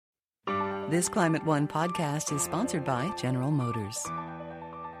This Climate One podcast is sponsored by General Motors.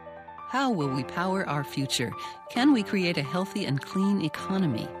 How will we power our future? Can we create a healthy and clean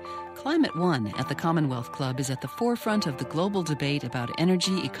economy? Climate One at the Commonwealth Club is at the forefront of the global debate about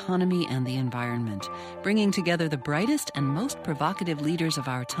energy, economy, and the environment. Bringing together the brightest and most provocative leaders of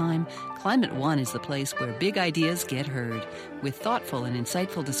our time, Climate One is the place where big ideas get heard. With thoughtful and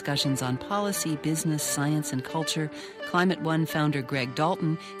insightful discussions on policy, business, science, and culture, Climate One founder Greg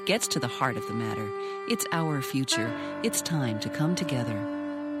Dalton gets to the heart of the matter. It's our future. It's time to come together.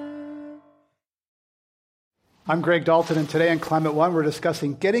 I'm Greg Dalton, and today on Climate One, we're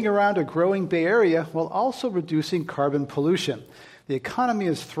discussing getting around a growing Bay Area while also reducing carbon pollution. The economy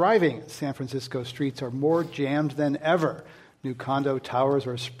is thriving. San Francisco streets are more jammed than ever. New condo towers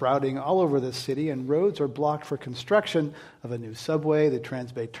are sprouting all over the city, and roads are blocked for construction of a new subway, the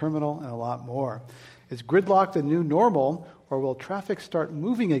Transbay Terminal, and a lot more. Is gridlock the new normal, or will traffic start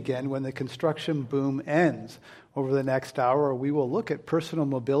moving again when the construction boom ends? Over the next hour, we will look at personal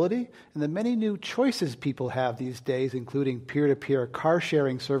mobility and the many new choices people have these days, including peer-to-peer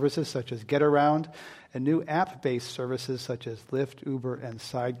car-sharing services such as GetAround and new app-based services such as Lyft, Uber, and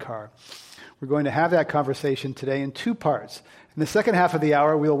Sidecar. We're going to have that conversation today in two parts. In the second half of the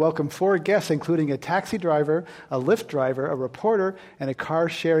hour, we'll welcome four guests, including a taxi driver, a Lyft driver, a reporter, and a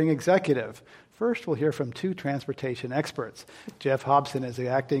car-sharing executive. First, we'll hear from two transportation experts. Jeff Hobson is the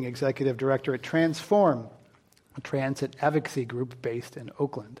acting executive director at Transform, a transit advocacy group based in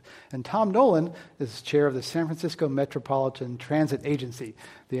Oakland. And Tom Nolan is chair of the San Francisco Metropolitan Transit Agency,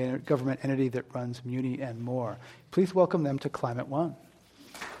 the government entity that runs Muni and more. Please welcome them to Climate One.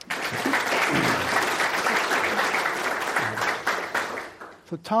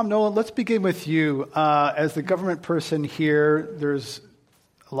 So Tom Nolan, let's begin with you. As the government person here, there's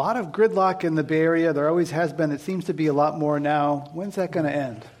a lot of gridlock in the Bay Area. There always has been. It seems to be a lot more now. When's that going to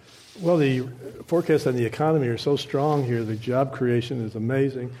end? Well, the forecasts on the economy are so strong here. The job creation is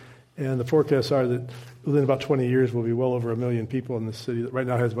amazing. And the forecasts are that within about 20 years, we'll be well over 1 million people in the city that right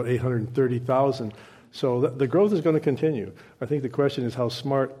now has about 830,000. So the growth is going to continue. I think the question is how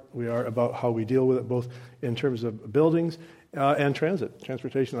smart we are about how we deal with it, both in terms of buildings and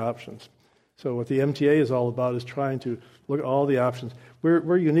transportation options. So what the MTA is all about is trying to look at all the options.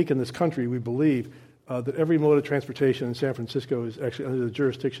 We're unique in this country, we believe, that every mode of transportation in San Francisco is actually under the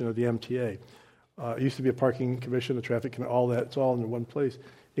jurisdiction of the MTA. It used to be a parking commission, a traffic commission, all that. It's all in one place,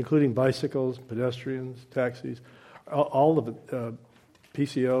 including bicycles, pedestrians, taxis, all of it,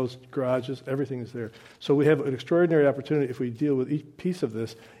 PCOs, garages, everything is there. So we have an extraordinary opportunity if we deal with each piece of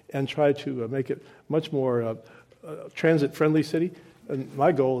this and try to make it much more transit-friendly city. And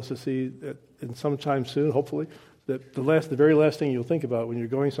my goal is to see that in some time soon, hopefully, that the very last thing you'll think about when you're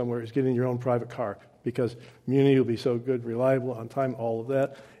going somewhere is getting your own private car, because Muni will be so good, reliable, on time, all of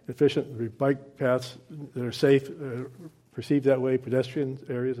that, efficient, bike paths that are safe, perceived that way, pedestrian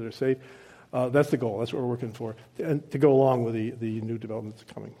areas that are safe. That's the goal. That's what we're working for, and to go along with the new developments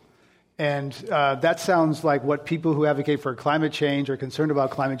coming. And that sounds like what people who advocate for climate change or concerned about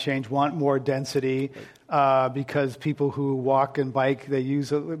climate change want: more density, because people who walk and bike, they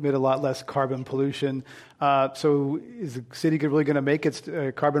emit a lot less carbon pollution. So is the city really going to make its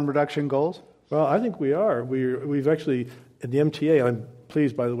carbon reduction goals? Well, I think we are. We've actually, in the MTA, I'm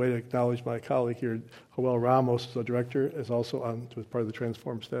pleased, by the way, to acknowledge my colleague here, Joel Ramos, the director, is also as part of the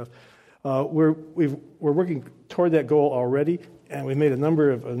Transform staff. We're working toward that goal already, and we made a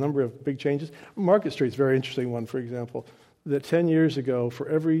number of big changes. Market Street's a very interesting one, for example. That 10 years ago, for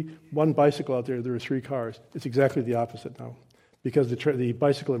every one bicycle out there were 3 cars. It's exactly the opposite now, because the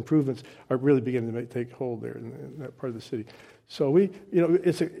bicycle improvements are really beginning to take hold there in that part of the city. So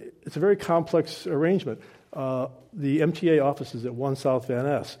it's a very complex arrangement. The MTA office is at 1 South Van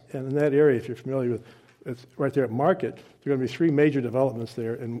Ness, and in that area, if you're familiar with, it's right there at Market. There are going to be 3 major developments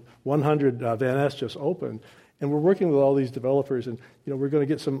there, and 100 Van Ness just opened. And we're working with all these developers, and we're going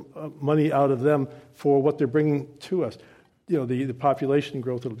to get some money out of them for what they're bringing to us. The population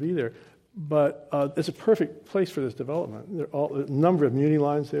growth that'll be there. But it's a perfect place for this development. There are a number of Muni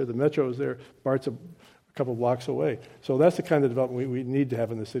lines there. The Metro is there. BART's a couple blocks away. So that's the kind of development we need to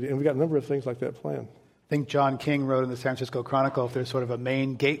have in the city. And we've got a number of things like that planned. I think John King wrote in the San Francisco Chronicle, if there's sort of a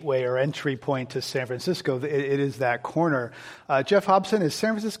main gateway or entry point to San Francisco, it is that corner. Jeff Hobson, is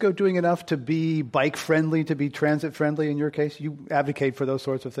San Francisco doing enough to be bike-friendly, to be transit-friendly in your case? You advocate for those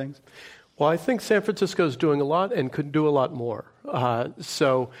sorts of things? Well, I think San Francisco is doing a lot and could do a lot more. At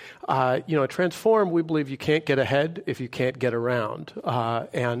Transform, we believe you can't get ahead if you can't get around.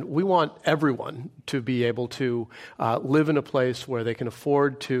 And we want everyone to be able to live in a place where they can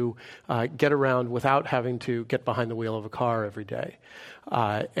afford to get around without having to get behind the wheel of a car every day.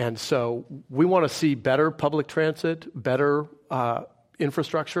 And so we want to see better public transit, better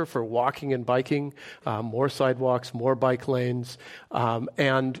infrastructure for walking and biking, more sidewalks, more bike lanes,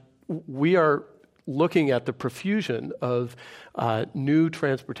 and we are looking at the profusion of new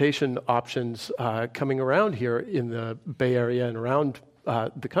transportation options coming around here in the Bay Area and around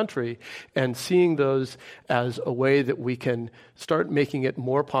the country, and seeing those as a way that we can start making it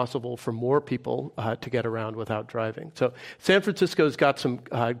more possible for more people to get around without driving. So San Francisco's got some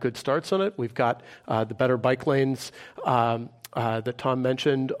good starts on it. We've got the better bike lanes that Tom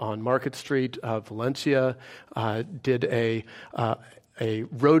mentioned on Market Street. Valencia did a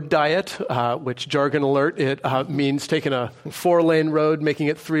road diet, which jargon alert, it means taking a 4-lane road, making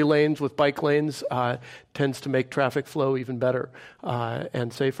it 3 lanes with bike lanes, tends to make traffic flow even better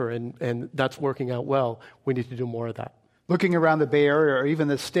and safer, and that's working out well. We need to do more of that. Looking around the Bay Area or even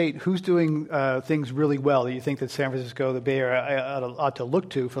the state, who's doing things really well that you think that San Francisco, the Bay Area, ought to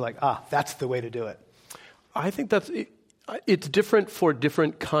look to for that's the way to do it? I think it's different for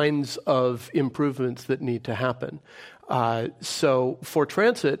different kinds of improvements that need to happen. So for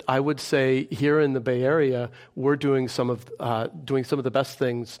transit, I would say here in the Bay Area, we're doing some of the best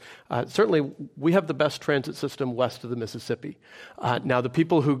things. Certainly, we have the best transit system west of the Mississippi. Now, the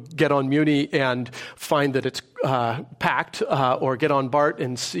people who get on Muni and find that it's packed, or get on BART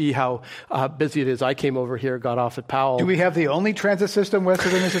and see how busy it is. I came over here, got off at Powell. Do we have the only transit system west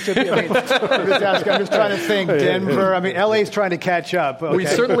of the Mississippi? I'm just trying to think. Denver. LA's trying to catch up. Okay. We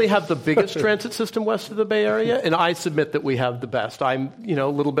certainly have the biggest transit system west of the Bay Area, and I submit that we have the best. I'm, a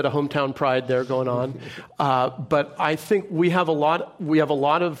little bit of hometown pride there going on, but I think we have a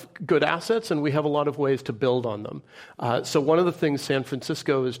lot of good assets, and we have a lot of ways to build on them. So one of the things San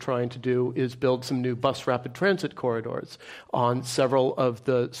Francisco is trying to do is build some new bus rapid transit corridors on several of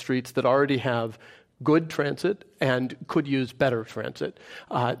the streets that already have good transit and could use better transit.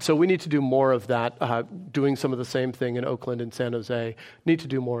 So we need to do more of that, doing some of the same thing in Oakland and San Jose. Need to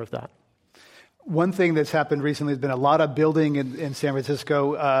do more of that. One thing that's happened recently has been a lot of building in San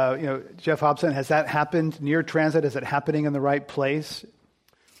Francisco. Jeff Hobson, has that happened near transit? Is it happening in the right place?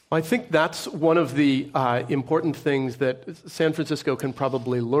 I think that's one of the important things that San Francisco can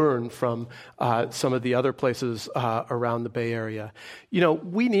probably learn from some of the other places around the Bay Area.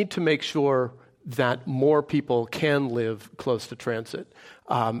 We need to make sure that more people can live close to transit.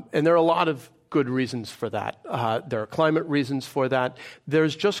 And there are a lot of good reasons for that. There are climate reasons for that.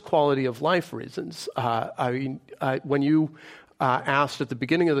 There's just quality of life reasons. When you asked at the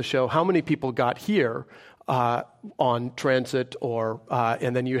beginning of the show how many people got here on transit,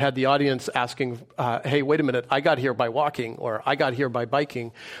 and then you had the audience asking, hey, wait a minute, I got here by walking, or I got here by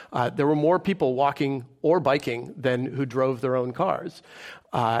biking. There were more people walking or biking than who drove their own cars.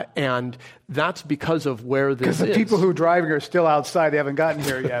 And that's because of where this is. Because the people who are driving are still outside. They haven't gotten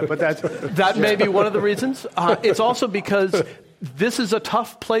here yet. But that may be one of the reasons. It's also because this is a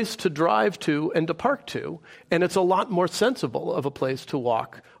tough place to drive to and to park to, and it's a lot more sensible of a place to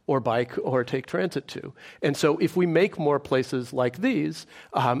walk or bike or take transit to. And so if we make more places like these,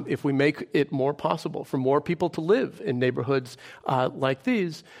 if we make it more possible for more people to live in neighborhoods like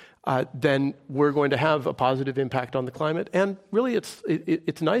these, then we're going to have a positive impact on the climate. And really,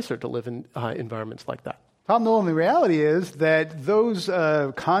 it's nicer to live in environments like that. Tom Nolan, the reality is that those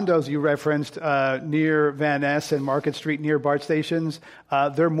condos you referenced near Van Ness and Market Street, near BART stations,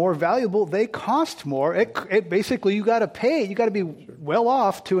 they're more valuable. They cost more. It basically, you got to pay. You got to be well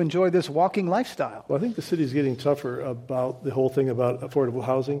off to enjoy this walking lifestyle. Well, I think the city's getting tougher about the whole thing about affordable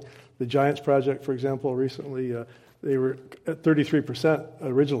housing. The Giants project, for example, recently, they were at 33%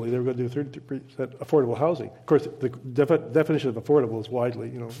 originally. They were going to do 33% affordable housing. Of course, the definition of affordable is widely,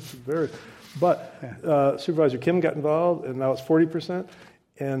 very. But Supervisor Kim got involved, and now it's 40%.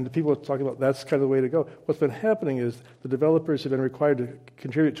 And the people are talking about that's kind of the way to go. What's been happening is the developers have been required to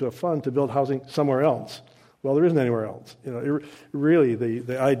contribute to a fund to build housing somewhere else. Well, there isn't anywhere else. Really,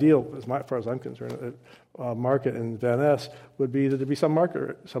 the ideal, as far as I'm concerned, market in Van Ness would be that there be some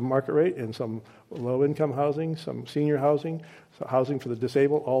market rate and some low-income housing, some senior housing, housing for the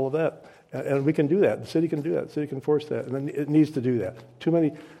disabled, all of that. And we can do that. The city can do that. The city can force that. And then it needs to do that. Too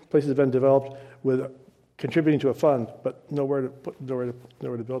many places have been developed with contributing to a fund, but nowhere to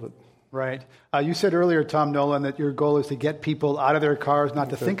build it. Right. You said earlier, Tom Nolan, that your goal is to get people out of their cars, not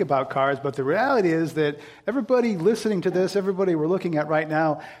to think about cars. But the reality is that everybody listening to this, everybody we're looking at right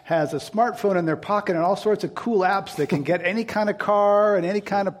now, has a smartphone in their pocket and all sorts of cool apps that can get any kind of car and any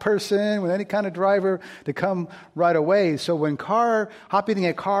kind of person with any kind of driver to come right away. So when hopping in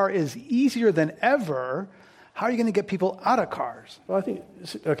a car is easier than ever, how are you going to get people out of cars? Well, I think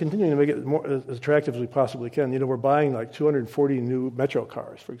continuing to make it more as attractive as we possibly can. We're buying like 240 new Metro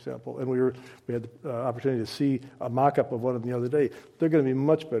cars, for example, and we had the opportunity to see a mock-up of one of them the other day. They're going to be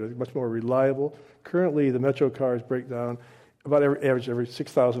much better, much more reliable. Currently, the Metro cars break down about every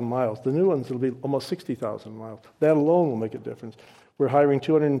 6,000 miles. The new ones will be almost 60,000 miles. That alone will make a difference. We're hiring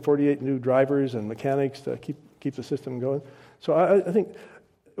 248 new drivers and mechanics to keep the system going. So I think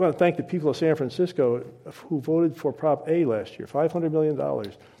I want to thank the people of San Francisco who voted for Prop A last year, $500 million.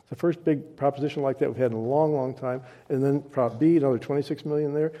 It's the first big proposition like that we've had in a long, long time. And then Prop B, another $26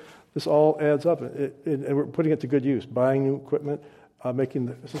 million there. This all adds up, and we're putting it to good use, buying new equipment, making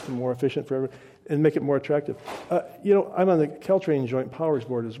the system more efficient for everyone, and make it more attractive. I'm on the Caltrain Joint Powers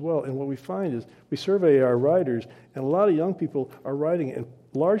Board as well, and what we find is we survey our riders, and a lot of young people are riding in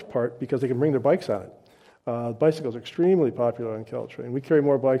large part because they can bring their bikes on it. Bicycles are extremely popular on Caltrain. We carry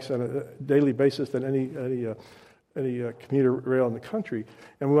more bikes on a daily basis than any commuter rail in the country,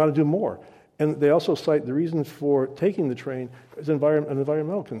 and we want to do more. And they also cite the reason for taking the train is an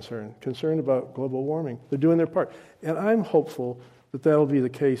environmental concern about global warming. They're doing their part. And I'm hopeful that that'll be the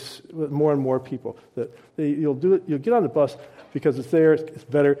case with more and more people, that you'll get on the bus because it's there, it's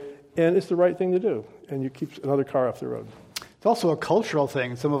better, and it's the right thing to do, and you keep another car off the road. It's also a cultural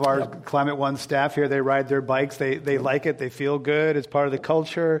thing. Some of our Climate One staff here, they ride their bikes. They like it. They feel good. It's part of the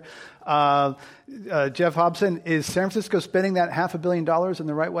culture. Jeff Hobson, is San Francisco spending that $500 million in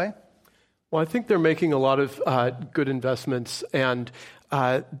the right way? Well, I think they're making a lot of good investments, and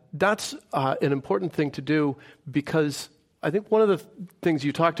that's an important thing to do because I think one of the things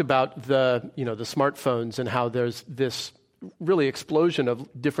you talked about, the smartphones and how there's this really explosion of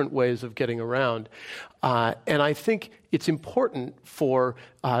different ways of getting around. And I think it's important for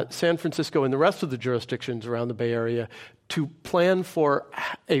San Francisco and the rest of the jurisdictions around the Bay Area to plan for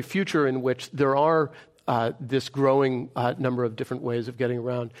a future in which there are this growing number of different ways of getting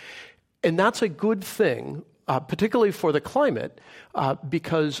around. And that's a good thing, particularly for the climate,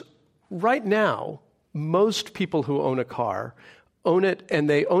 because right now, most people who own a car own it, and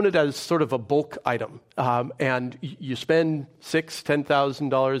they own it as sort of a bulk item. And you spend $6,000,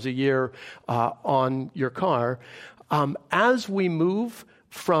 $10,000 a year on your car. As we move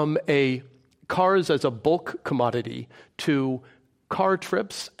from cars as a bulk commodity to car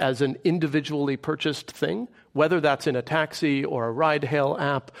trips as an individually purchased thing, whether that's in a taxi or a ride-hail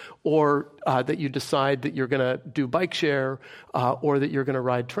app, or that you decide that you're going to do bike share or that you're going to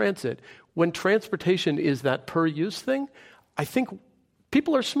ride transit, when transportation is that per-use thing, I think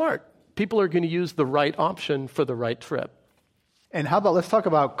people are smart. People are going to use the right option for the right trip. And how about, let's talk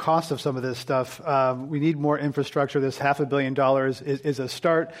about cost of some of this stuff. We need more infrastructure. This $500 million is a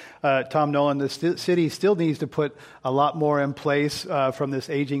start. Tom Nolan, the city still needs to put a lot more in place from this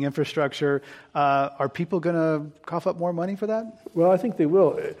aging infrastructure. Are people going to cough up more money for that? Well, I think they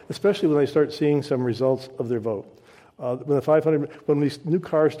will, especially when they start seeing some results of their vote. When these new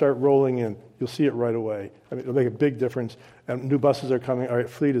cars start rolling in, you'll see it right away. I mean, it'll make a big difference. And new buses are coming. Our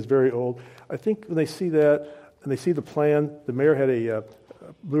fleet is very old. I think when they see that and they see the plan, the mayor had a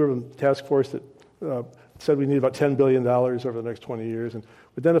Blue Ribbon task force that said we need about $10 billion over the next 20 years, and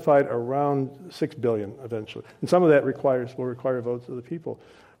we identified around $6 billion eventually. And some of that will require votes of the people.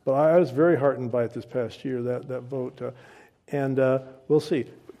 But I was very heartened by it this past year, that vote. And we'll see.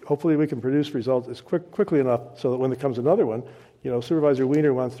 Hopefully we can produce results as quickly enough so that when there comes another one, Supervisor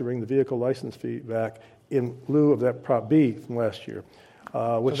Wiener wants to bring the vehicle license fee back in lieu of that Prop B from last year.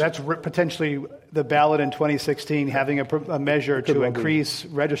 So that's potentially the ballot in 2016, having a measure to increase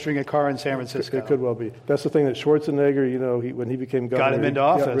registering a car in San Francisco. It could well be. That's the thing that Schwarzenegger, when he became governor, got him into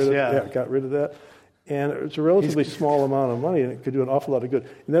office. Got rid of that. And it's a relatively small amount of money, and it could do an awful lot of good.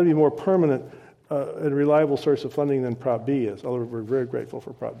 And that would be more permanent and reliable source of funding than Prop B is, although we're very grateful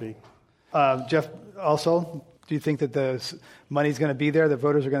for Prop B. Jeff, also, do you think that the money's going to be there, the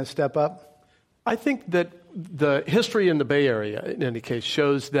voters are going to step up? I think that the history in the Bay Area, in any case,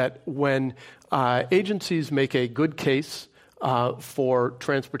 shows that when agencies make a good case for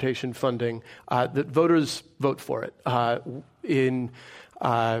transportation funding, that voters vote for it. I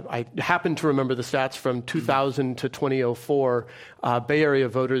happen to remember the stats from 2000 to 2004. Bay Area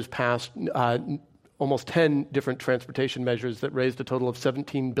voters passed almost 10 different transportation measures that raised a total of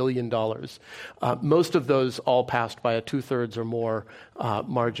 $17 billion. Most of those all passed by a 2/3 or more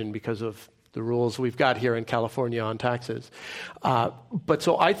margin because of the rules we've got here in California on taxes. But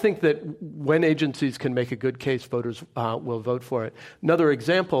so I think that when agencies can make a good case, voters will vote for it. Another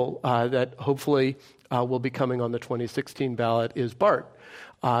example that hopefully will be coming on the 2016 ballot is BART.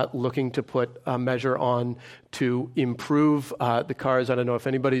 Looking to put a measure on to improve the cars. I don't know if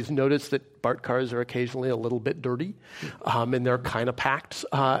anybody's noticed that BART cars are occasionally a little bit dirty, and they're kind of packed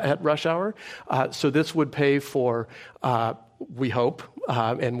at rush hour. So this would pay for, we hope,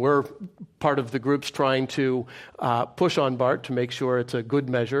 and we're part of the groups trying to push on BART to make sure it's a good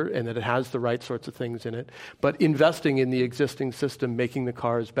measure and that it has the right sorts of things in it. But investing in the existing system, making the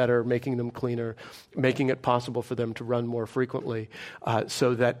cars better, making them cleaner, making it possible for them to run more frequently,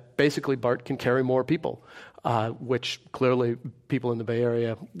 so that basically BART can carry more people, which clearly people in the Bay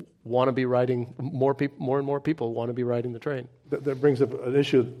Area want to be riding, more and more people want to be riding the train. That brings up an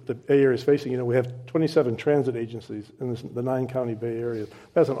issue the Bay Area is facing. You know, we have 27 transit agencies in the 9-county Bay Area.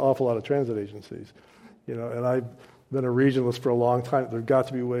 That's an awful lot of transit agencies. You know, and I've been a regionalist for a long time. There have got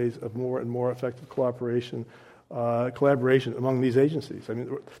to be ways of more and more effective collaboration among these agencies. I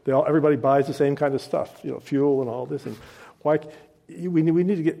mean, everybody buys the same kind of stuff, you know, fuel and all this. And we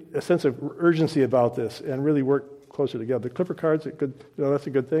need to get a sense of urgency about this and really work closer together. The Clipper card's that's a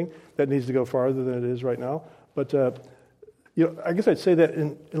good thing. That needs to go farther than it is right now. But you know, I guess I'd say that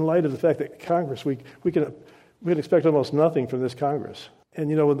in light of the fact that Congress, we can expect almost nothing from this Congress. And,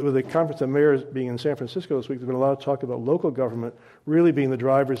 you know, with the Conference of Mayors being in San Francisco this week, there's been a lot of talk about local government really being the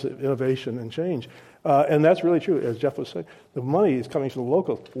drivers of innovation and change. And that's really true. As Jeff was saying, the money is coming from the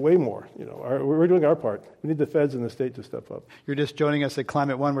locals way more. You know, we're doing our part. We need the feds and the state to step up. You're just joining us at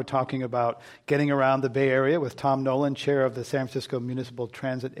Climate One. We're talking about getting around the Bay Area with Tom Nolan, chair of the San Francisco Municipal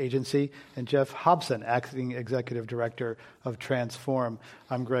Transit Agency, and Jeff Hobson, acting executive director of Transform.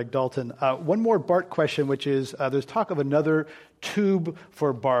 I'm Greg Dalton. One more BART question, which is there's talk of another tube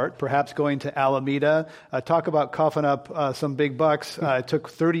for BART, perhaps going to Alameda. Talk about coughing up some big bucks. It took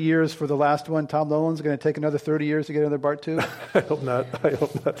 30 years for the last one. Tom Nolan's going to take another 30 years to get another BART tube? I hope not.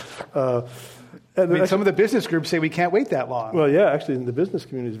 Some of the business groups say we can't wait that long. Well, yeah, actually, the business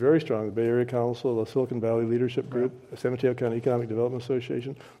community is very strong. The Bay Area Council, the Silicon Valley Leadership Group, the San Mateo County Economic Development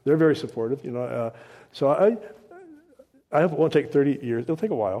Association, they're very supportive. You know, so I hope it won't take 30 years. It'll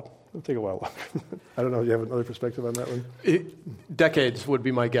take a while. It'll take a while. I don't know if you have another perspective on that one. Decades would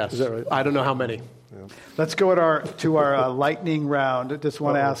be my guess. Is that right? I don't know how many. Yeah. Let's go to our lightning round. I just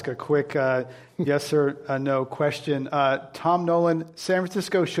want to ask a quick yes or no question. Tom Nolan, San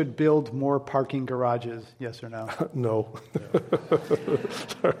Francisco should build more parking garages. Yes or no? No.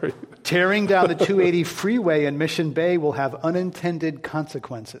 Sorry. Tearing down the 280 freeway in Mission Bay will have unintended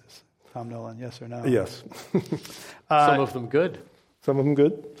consequences. Tom Nolan, yes or no? Yes. Some of them good. Some of them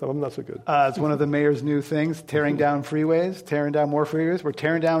good, some of them not so good. It's one of the mayor's new things, tearing down freeways, tearing down more freeways. We're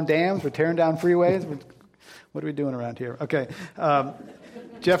tearing down dams, we're tearing down freeways. What are we doing around here? Okay.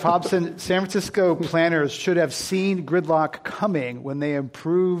 Jeff Hobson, San Francisco planners should have seen gridlock coming when they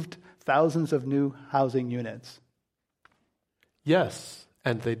improved thousands of new housing units. Yes,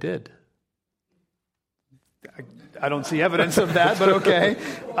 and they did. I don't see evidence of that, but okay.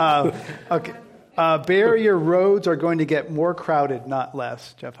 Okay. Bay Area roads are going to get more crowded, not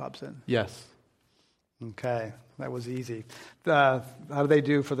less, Jeff Hobson. Yes. Okay, that was easy. How do they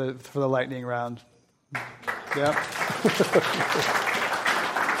do for the lightning round? Yeah.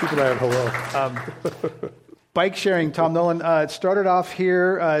 Keep an eye on hello. Bike sharing, Tom Nolan. It started off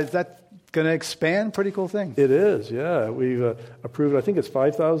here. Is that going to expand? Pretty cool thing. It is, yeah. We've approved, I think it's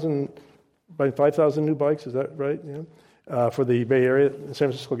 5,000 new bikes. Is that right? Yeah. For the Bay Area, San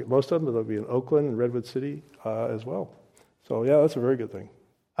Francisco will get most of them, but they'll be in Oakland and Redwood City as well. So, yeah, that's a very good thing.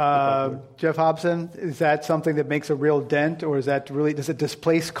 Jeff Hobson, is that something that makes a real dent, or is that really, does it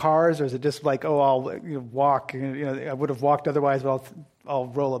displace cars, or is it just like, I'll walk, I would have walked otherwise, but I'll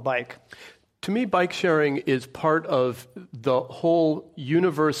roll a bike? To me, bike sharing is part of the whole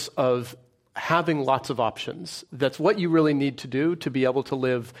universe of having lots of options. That's what you really need to do to be able to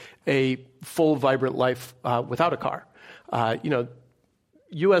live a full, vibrant life without a car.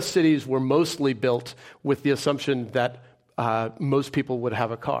 U.S. cities were mostly built with the assumption that most people would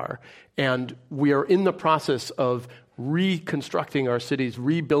have a car. And we are in the process of reconstructing our cities,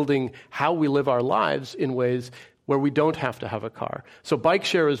 rebuilding how we live our lives in ways where we don't have to have a car. So bike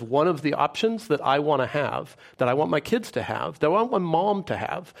share is one of the options that I want to have, that I want my kids to have, that I want my mom to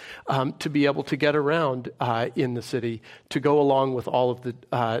have, to be able to get around in the city, to go along with all of the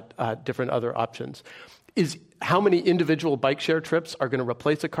different other options. Is how many individual bike share trips are going to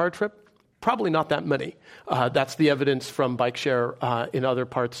replace a car trip? Probably not that many. That's the evidence from bike share in other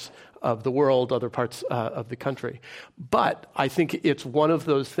parts of the world, other parts of the country. But I think it's one of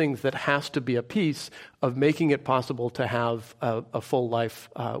those things that has to be a piece of making it possible to have a full life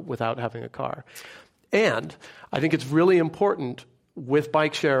without having a car. And I think it's really important with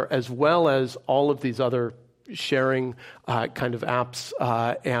bike share, as well as all of these other sharing kind of apps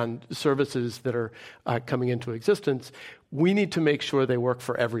and services that are coming into existence, we need to make sure they work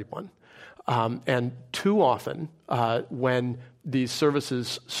for everyone. And too often, when these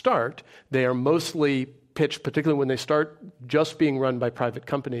services start, they are mostly pitched, particularly when they start just being run by private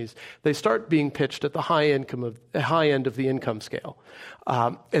companies, they start being pitched at the high end of the income scale.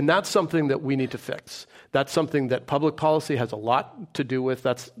 And that's something that we need to fix. That's something that public policy has a lot to do with.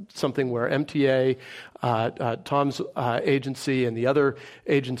 That's something where MTA, Tom's agency, and the other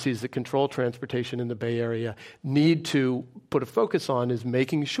agencies that control transportation in the Bay Area need to put a focus on, is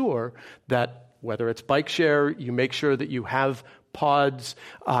making sure that whether it's bike share, you make sure that you have pods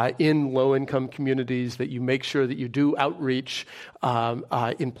in low-income communities, that you make sure that you do outreach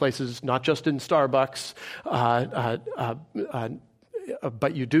in places, not just in Starbucks,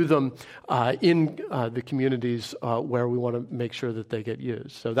 but you do them in the communities where we want to make sure that they get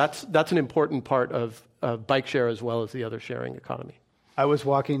used. So that's an important part of bike share, as well as the other sharing economy. I was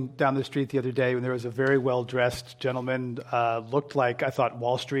walking down the street the other day when there was a very well-dressed gentleman, looked like, I thought,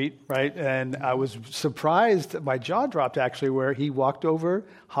 Wall Street, right? And I was surprised, my jaw dropped actually, where he walked over,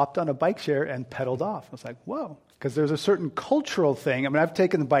 hopped on a bike share, and pedaled off. I was like, whoa. Because there's a certain cultural thing. I mean, I've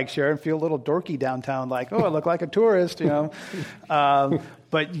taken the bike share and feel a little dorky downtown, like, oh, I look like a tourist, you know.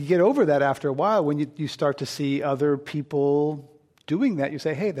 But you get over that after a while when you start to see other people doing that. You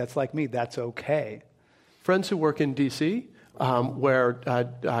say, hey, that's like me. That's okay. Friends who work in D.C., where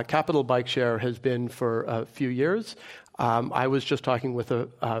Capital Bike Share has been for a few years. I was just talking with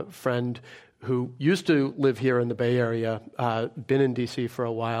a friend who used to live here in the Bay Area, been in D.C. for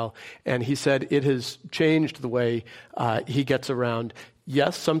a while, and he said it has changed the way he gets around.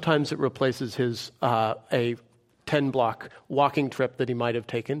 Yes, sometimes it replaces his a 10-block walking trip that he might have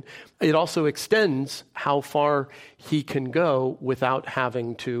taken. It also extends how far he can go without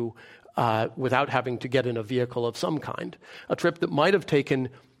having to get in a vehicle of some kind. A trip that might have taken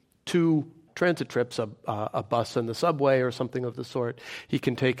 2 transit trips, a bus and the subway or something of the sort, he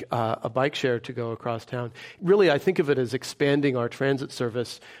can take a bike share to go across town. Really, I think of it as expanding our transit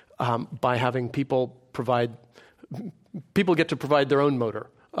service by having people get to provide their own motor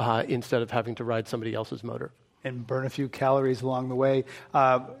instead of having to ride somebody else's motor. And burn a few calories along the way.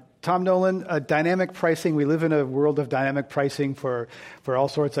 Tom Nolan, dynamic pricing. We live in a world of dynamic pricing for all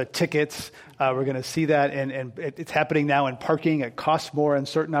sorts of tickets. We're going to see that, and it's happening now in parking. It costs more in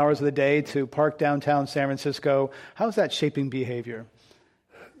certain hours of the day to park downtown San Francisco. How is that shaping behavior?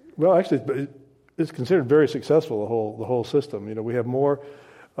 Well, actually, it's considered very successful, the whole system. You know, we have more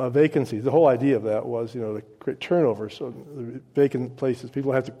vacancies. The whole idea of that was, you know, to create turnover. So the vacant places,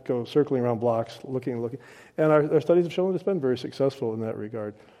 people have to go circling around blocks, looking. And our studies have shown that it's been very successful in that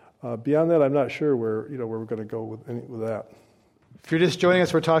regard. Beyond that, I'm not sure where we're going to go with that. If you're just joining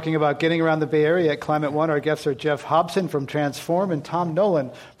us, we're talking about getting around the Bay Area at Climate One. Our guests are Jeff Hobson from Transform and Tom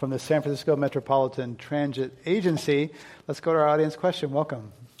Nolan from the San Francisco Metropolitan Transit Agency. Let's go to our audience question.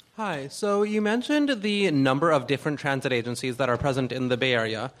 Welcome. Hi. So you mentioned the number of different transit agencies that are present in the Bay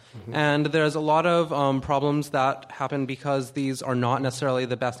Area, and there's a lot of problems that happen because these are not necessarily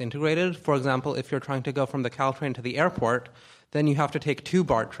the best integrated. For example, if you're trying to go from the Caltrain to the airport, then you have to take 2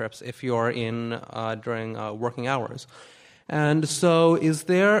 BART trips if you're in during working hours. And so is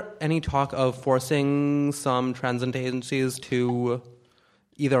there any talk of forcing some transit agencies to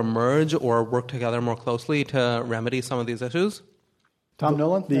either merge or work together more closely to remedy some of these issues? Tom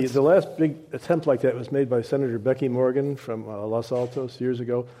Nolan? The last big attempt like that was made by Senator Becky Morgan from Los Altos years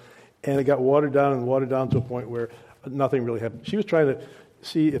ago, and it got watered down to a point where nothing really happened. She was trying to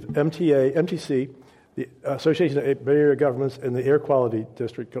see if MTC, the Association of Bay Area Governments, and the Air Quality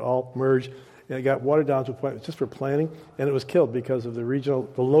District could all merge, and it got watered down to a point just for planning, and it was killed because of the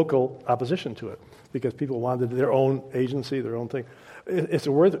local opposition to it, because people wanted their own agency, their own thing. It's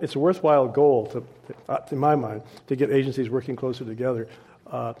a worthwhile goal, in my mind, to get agencies working closer together.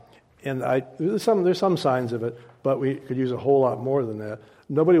 And there's some signs of it, but we could use a whole lot more than that.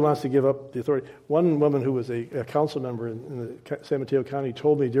 Nobody wants to give up the authority. One woman who was a council member in the San Mateo County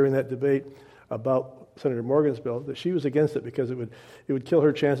told me during that debate about Senator Morgan's bill that she was against it because it would kill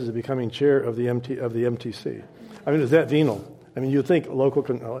her chances of becoming chair of the MTC. I mean, it's that venal. I mean, you'd think local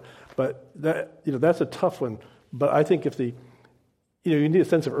can, but that's a tough one. But I think if you need a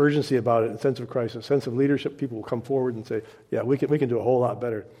sense of urgency about it, a sense of crisis, a sense of leadership. People will come forward and say, "Yeah, we can do a whole lot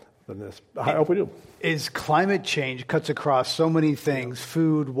better than this. I hope we do. Is climate change cuts across so many things,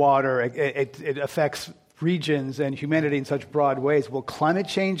 food, water, it affects regions and humanity in such broad ways. Will climate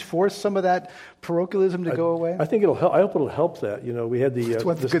change force some of that parochialism to go away? I think it'll help. I hope it'll help that. We had the. That's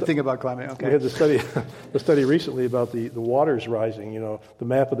what's the good thing about climate. Okay. We had the study recently about the waters rising. The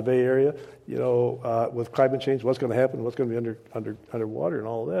map of the Bay Area. With climate change, what's going to happen? What's going to be underwater and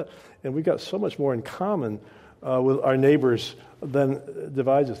all of that. And we've got so much more in common with our neighbors than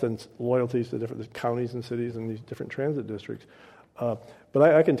divides us, than loyalties to different counties and cities and these different transit districts. But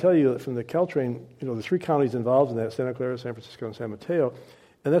I can tell you that from the Caltrain, the 3 counties involved in that, Santa Clara, San Francisco, and San Mateo,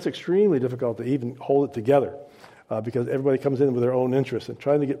 and that's extremely difficult to even hold it together because everybody comes in with their own interests, and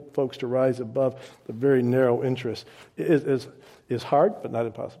trying to get folks to rise above the very narrow interests is hard, but not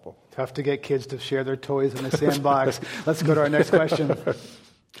impossible. Tough to get kids to share their toys in the sandbox. Let's go to our next question.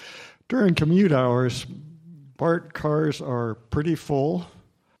 During commute hours, BART cars are pretty full,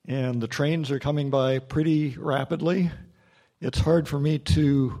 and the trains are coming by pretty rapidly. It's hard for me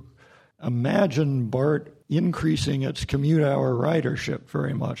to imagine BART increasing its commute hour ridership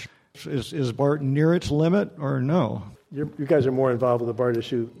very much. Is BART near its limit or no? You guys are more involved with the BART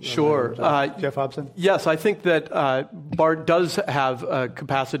issue. Sure. Jeff Hobson? Yes, I think that BART does have a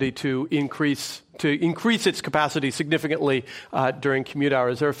capacity to increase its capacity significantly during commute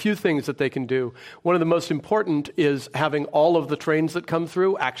hours. There are a few things that they can do. One of the most important is having all of the trains that come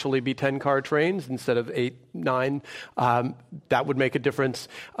through actually be 10-car trains instead of 8, 9. That would make a difference.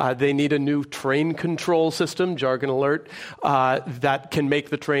 They need a new train control system, jargon alert, that can make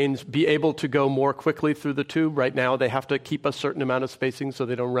the trains be able to go more quickly through the tube. Right now, they have to keep a certain amount of spacing so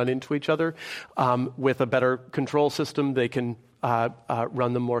they don't run into each other. With a better control system, they can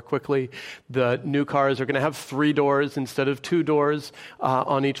run them more quickly. The new cars are going to have 3 doors instead of 2 doors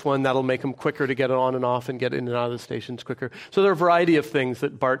on each one. That'll make them quicker to get on and off and get in and out of the stations quicker. So there are a variety of things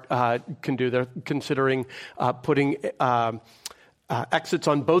that BART can do. They're considering putting exits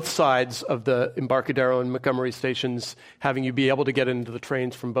on both sides of the Embarcadero and Montgomery stations, having you be able to get into the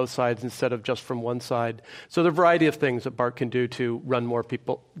trains from both sides instead of just from one side. So there are a variety of things that BART can do to run more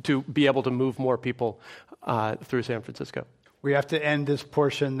people, to be able to move more people through San Francisco. We have to end this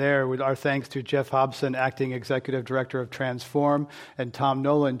portion there with our thanks to Jeff Hobson, Acting Executive Director of Transform, and Tom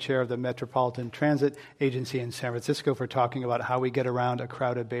Nolan, Chair of the Metropolitan Transit Agency in San Francisco, for talking about how we get around a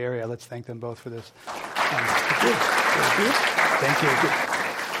crowded Bay Area. Let's thank them both for this. Thank you. Thank you.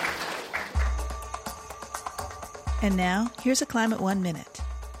 And now, here's a Climate 1 Minute.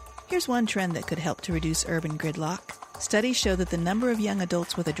 Here's one trend that could help to reduce urban gridlock. Studies show that the number of young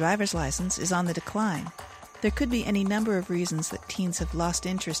adults with a driver's license is on the decline. There could be any number of reasons that teens have lost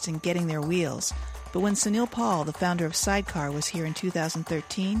interest in getting their wheels, but when Sunil Paul, the founder of Sidecar, was here in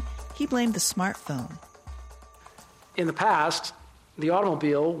 2013, he blamed the smartphone. In the past, the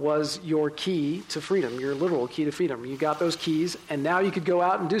automobile was your key to freedom, your literal key to freedom. You got those keys, and now you could go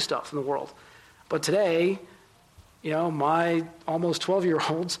out and do stuff in the world. But today, my almost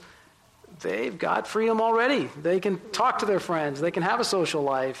 12-year-olds, they've got freedom already. They can talk to their friends. They can have a social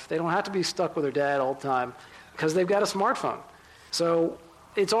life. They don't have to be stuck with their dad all the time because they've got a smartphone. So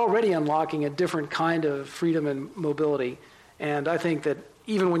it's already unlocking a different kind of freedom and mobility. And I think that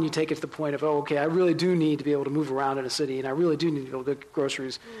even when you take it to the point of, I really do need to be able to move around in a city, and I really do need to be able to get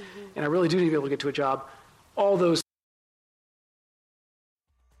groceries, and I really do need to be able to get to a job, all those.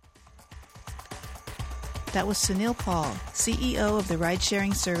 That was Sunil Paul, CEO of the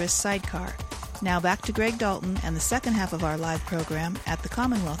ride-sharing service Sidecar. Now back to Greg Dalton and the second half of our live program at the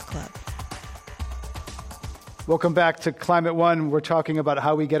Commonwealth Club. Welcome back to Climate One. We're talking about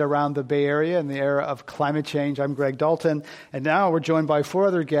how we get around the Bay Area in the era of climate change. I'm Greg Dalton, and now we're joined by 4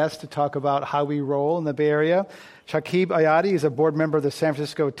 other guests to talk about how we roll in the Bay Area. Shakib Ayadi is a board member of the San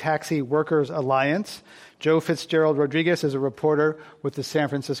Francisco Taxi Workers Alliance. Joe Fitzgerald Rodriguez is a reporter with the San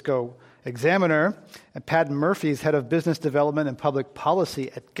Francisco Examiner. And Patton Murphy is head of business development and public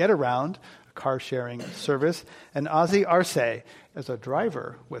policy at GetAround, a car-sharing service. And Ozzy Arce is a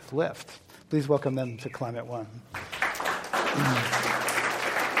driver with Lyft. Please welcome them to Climate One.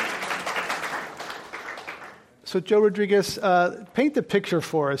 So, Joe Rodriguez, paint the picture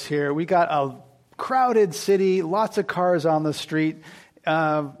for us here. We got a crowded city, lots of cars on the street.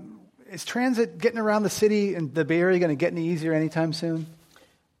 Is transit getting around the city and the Bay Area going to get any easier anytime soon?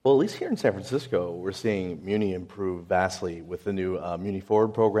 Well, at least here in San Francisco, we're seeing Muni improve vastly with the new Muni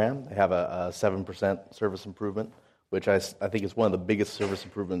Forward program. They have a 7% service improvement, which I think is one of the biggest service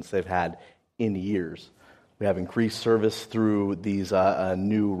improvements they've had in years. We have increased service through these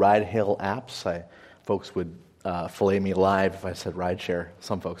new ride-hail apps. Folks would fillet me alive if I said rideshare,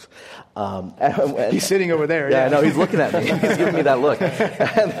 some folks. He's sitting over there. Yeah, I know, he's looking at me. He's giving me that look.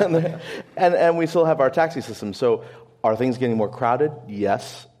 And we still have our taxi system. So are things getting more crowded?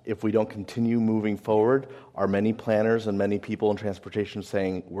 Yes. If we don't continue moving forward, are many planners and many people in transportation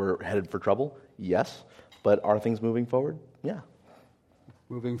saying we're headed for trouble? Yes. But are things moving forward? Yeah.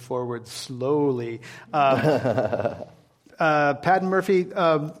 Moving forward slowly. Pat and Murphy,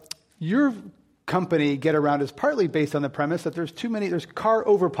 your company, Get Around, is partly based on the premise that there's car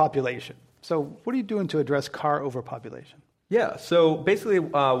overpopulation. So what are you doing to address car overpopulation? Yeah, so basically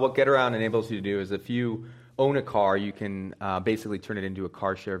what Get Around enables you to do is if you own a car, you can basically turn it into a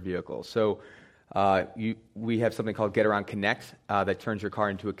car share vehicle. So we have something called Get Around Connect that turns your car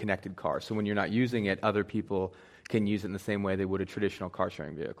into a connected car. So when you're not using it, other people can use it in the same way they would a traditional car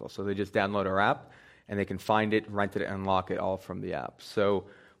sharing vehicle. So they just download our app and they can find it, rent it, and unlock it all from the app. So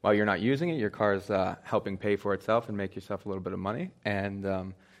while you're not using it, your car is helping pay for itself and make yourself a little bit of money. And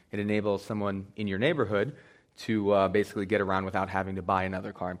it enables someone in your neighborhood to basically get around without having to buy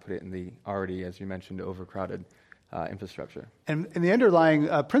another car and put it in the already, as you mentioned, overcrowded infrastructure. And the underlying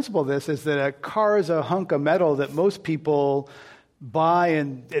principle of this is that a car is a hunk of metal that most people buy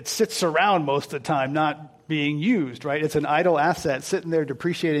and it sits around most of the time, not being used, right? It's an idle asset sitting there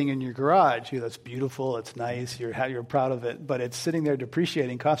depreciating in your garage. That's beautiful, it's nice, you're proud of it, but it's sitting there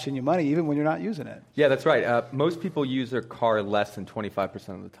depreciating, costing you money even when you're not using it. Yeah, that's right. Most people use their car less than 25%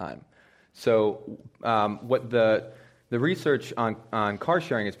 of the time. So what the research on car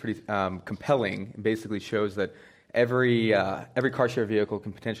sharing is pretty compelling. It basically shows that every car share vehicle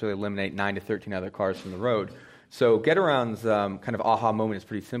can potentially eliminate 9 to 13 other cars from the road. So Get Around's kind of aha moment is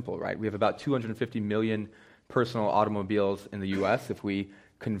pretty simple, right? We have about 250 million personal automobiles in the U.S. If we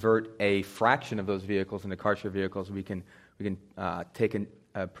convert a fraction of those vehicles into car share vehicles, we can take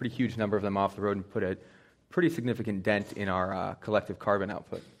a pretty huge number of them off the road and put a pretty significant dent in our collective carbon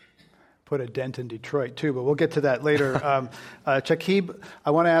output. Put a dent in Detroit, too, but we'll get to that later. Chakib,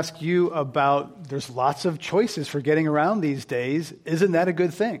 I want to ask you about, there's lots of choices for getting around these days. Isn't that a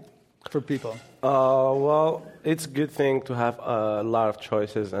good thing for people? Well, it's a good thing to have a lot of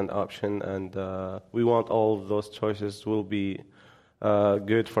choices and options, and we want all of those choices will be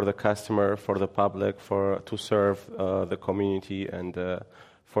good for the customer, for the public, to serve the community and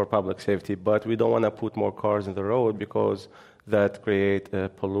for public safety. But we don't want to put more cars in the road because that create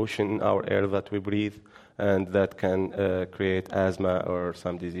pollution in our air that we breathe, and that can create asthma or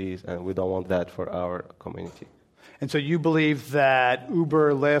some disease, and we don't want that for our community. And so you believe that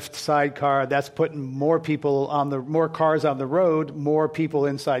Uber, Lyft, Sidecar, that's putting more cars on the road, more people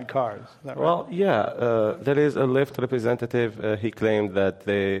inside cars. Is that right? Well, yeah. There is a Lyft representative. He claimed that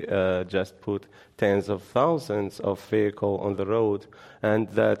they just put tens of thousands of vehicles on the road, and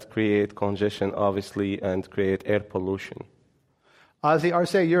that create congestion, obviously, and create air pollution. Ozzy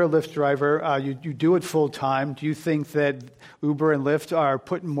Arce, you're a Lyft driver. You do it full time. Do you think that Uber and Lyft are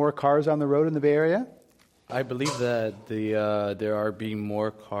putting more cars on the road in the Bay Area? I believe that there are being more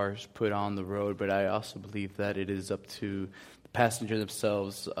cars put on the road, but I also believe that it is up to the passengers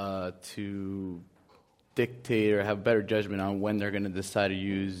themselves to dictate or have better judgment on when they're going to decide to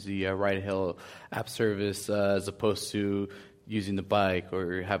use the ride-hail app service as opposed to using the bike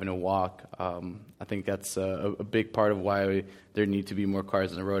or having to walk. I think that's a big part of why there need to be more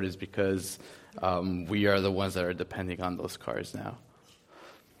cars on the road is because we are the ones that are depending on those cars now.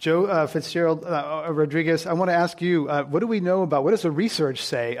 Joe Fitzgerald Rodriguez, I want to ask you, what do we know about, what does the research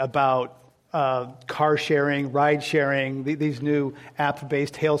say about car sharing, ride sharing, these new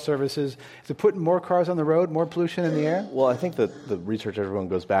app-based hail services? Is it putting more cars on the road, more pollution in the air? Well, I think that the research everyone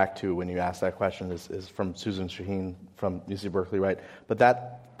goes back to when you ask that question is from Susan Shaheen from UC Berkeley, right? But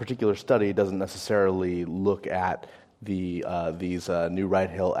that particular study doesn't necessarily look at these new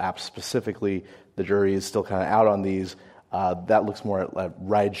ride-hail apps specifically. The jury is still kind of out on these. That looks more at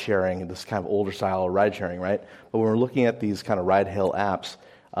ride sharing, this kind of older style of ride sharing, right? But when we're looking at these kind of ride-hail apps,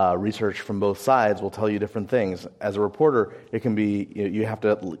 research from both sides will tell you different things. As a reporter, it can be you have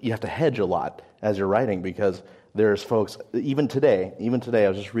to hedge a lot as you're writing because there's folks even today. I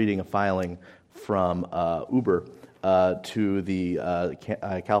was just reading a filing from Uber to the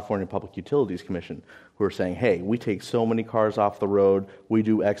California Public Utilities Commission, who are saying, "Hey, we take so many cars off the road. We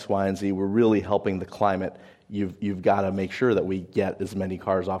do X, Y, and Z. We're really helping the climate. You've got to make sure that we get as many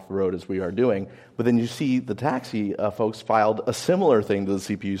cars off the road as we are doing." But then you see the taxi folks filed a similar thing to the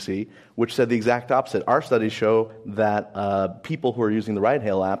CPUC, which said the exact opposite. Our studies show that people who are using the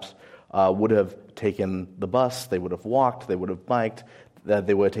ride-hail apps would have taken the bus, they would have walked, they would have biked, that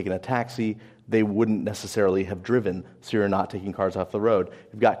they would have taken a taxi. They wouldn't necessarily have driven, so you're not taking cars off the road.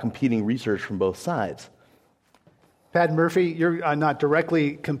 You've got competing research from both sides. Pat Murphy, you're not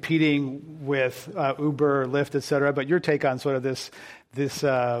directly competing with Uber, Lyft, et cetera, but your take on sort of this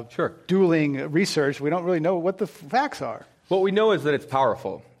dueling research, we don't really know what the facts are. What we know is that it's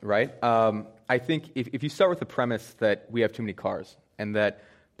powerful, right? I think if you start with the premise that we have too many cars and that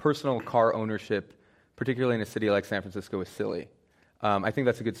personal car ownership, particularly in a city like San Francisco, is silly, I think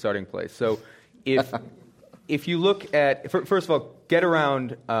that's a good starting place. So if you look at, first of all,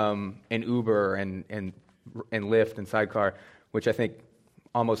 Getaround and Uber and Lyft and Sidecar, which I think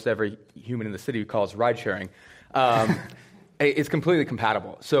almost every human in the city calls ride-sharing, is completely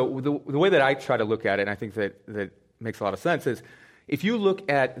compatible. So the way that I try to look at it, and I think that makes a lot of sense, is if you look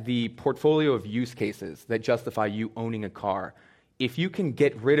at the portfolio of use cases that justify you owning a car, if you can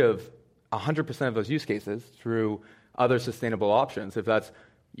get rid of 100% of those use cases through other sustainable options, if that's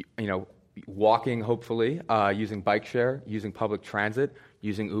walking, hopefully, using bike share, using public transit,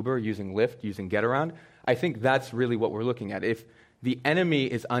 using Uber, using Lyft, using Getaround, I think that's really what we're looking at. If the enemy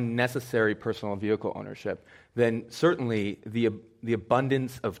is unnecessary personal vehicle ownership, then certainly the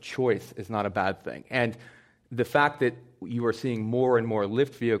abundance of choice is not a bad thing. And the fact that you are seeing more and more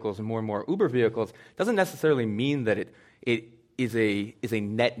Lyft vehicles and more Uber vehicles doesn't necessarily mean that it is a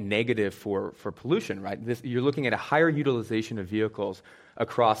net negative for pollution, right? You're looking at a higher utilization of vehicles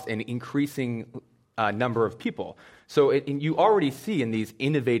across an increasing number of people. So you already see in these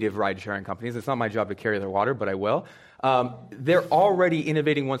innovative ride-sharing companies, it's not my job to carry their water, but I will, they're already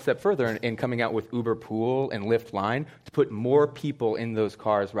innovating one step further and coming out with Uber Pool and Lyft Line to put more people in those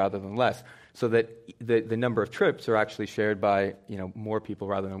cars rather than less, so that the number of trips are actually shared by more people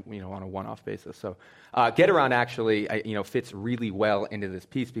rather than on a one-off basis. So Getaround actually fits really well into this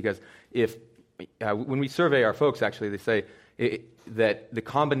piece, because when we survey our folks, actually they say that the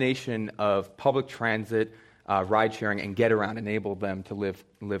combination of public transit, ride-sharing, and Getaround enabled them to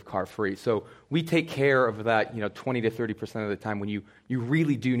live car-free. So we take care of that 20 to 30% of the time when you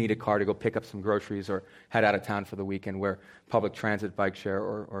really do need a car to go pick up some groceries or head out of town for the weekend, where public transit, bike share,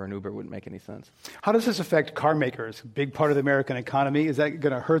 or an Uber wouldn't make any sense. How does this affect car makers? Big part of the American economy. Is that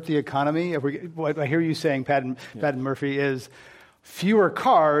going to hurt the economy? What I hear you saying, Pat and Murphy, is fewer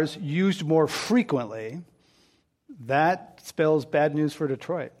cars used more frequently. That spells bad news for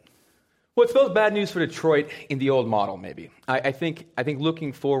Detroit. Well, it spells bad news for Detroit in the old model, maybe. I think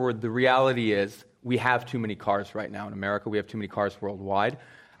looking forward, the reality is we have too many cars right now in America. We have too many cars worldwide.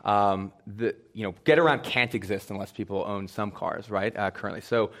 Getaround can't exist unless people own some cars, right? Currently,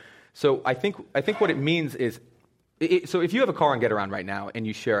 so I think what it means is, so if you have a car on Getaround right now and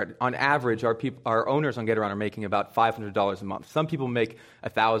you share it, on average, our owners on Getaround are making about $500 a month. Some people make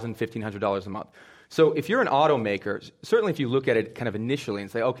 $1,000, $1,500 a month. So if you're an automaker, certainly if you look at it kind of initially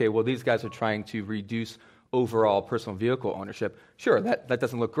and say, okay, well, these guys are trying to reduce overall personal vehicle ownership, sure, that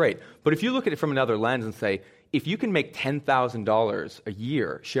doesn't look great. But if you look at it from another lens and say, if you can make $10,000 a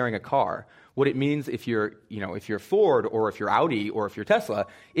year sharing a car, what it means if you're Ford or if you're Audi or if you're Tesla,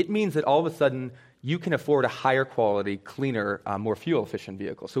 it means that all of a sudden you can afford a higher quality, cleaner, more fuel-efficient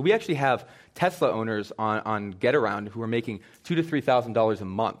vehicle. So we actually have Tesla owners on Getaround who are making $2,000 to $3,000 a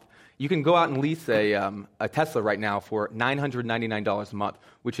month. You can go out and lease a Tesla right now for $999 a month,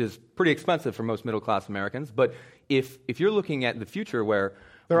 which is pretty expensive for most middle-class Americans. But if you're looking at the future where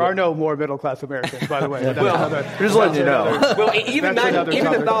there are no more middle-class Americans, by the way. Just letting you know. Well, even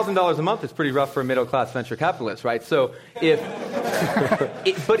 $1,000 a month is pretty rough for a middle-class venture capitalist, right? So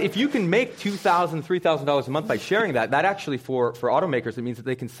but if you can make $2,000, $3,000 a month by sharing that actually for automakers, it means that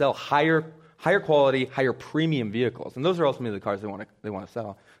they can sell higher quality, higher premium vehicles, and those are ultimately the cars they want to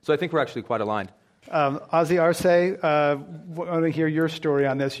sell. So I think we're actually quite aligned. Ozzie Arce, I want to hear your story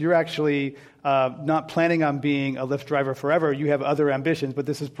on this. You're actually not planning on being a Lyft driver forever. You have other ambitions, but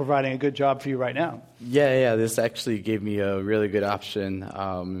this is providing a good job for you right now. Yeah. This actually gave me a really good option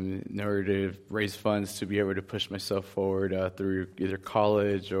in order to raise funds to be able to push myself forward through either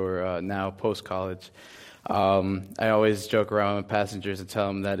college or now post-college. I always joke around with passengers and tell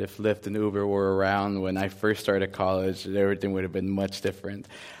them that if Lyft and Uber were around when I first started college, everything would have been much different.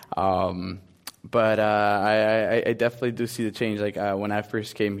 But I definitely do see the change. Like when I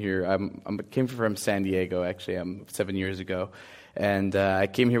first came here, I came from San Diego, actually, 7 years ago. And I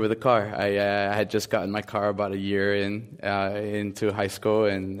came here with a car. I had just gotten my car about a year into high school,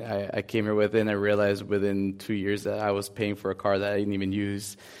 and I came here with it, and I realized within 2 years that I was paying for a car that I didn't even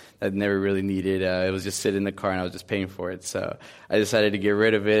use, that I never really needed. It was just sitting in the car, and I was just paying for it. So I decided to get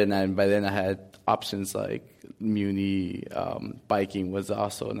rid of it, and by then I had options like Muni, biking was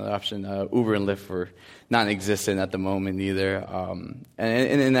also another option. Uber and Lyft were non-existent at the moment either.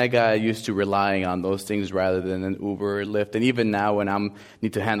 And I got used to relying on those things rather than an Uber or Lyft. And even now when I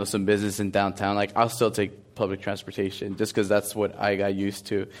need to handle some business in downtown, like I'll still take public transportation, just because that's what I got used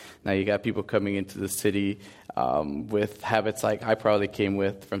to. Now you got people coming into the city with habits like I probably came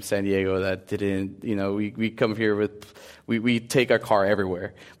with from San Diego that didn't, we come here with, we take our car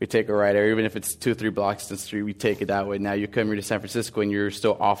everywhere. We take a ride, even if it's 2 or 3 blocks to the street, we take it that way. Now you come here to San Francisco and you're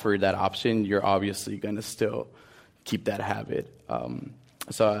still offered that option, you're obviously going to still keep that habit.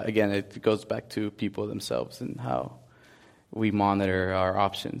 So again, it goes back to people themselves and how we monitor our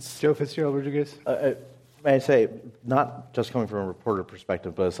options. Joe Fitzgerald Rodriguez? May I say, not just coming from a reporter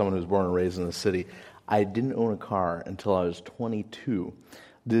perspective, but as someone who was born and raised in the city, I didn't own a car until I was 22.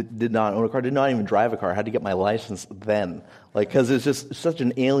 Did not own a car, did not even drive a car. I had to get my license then. Because it's just such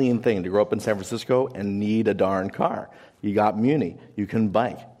an alien thing to grow up in San Francisco and need a darn car. You got Muni, you can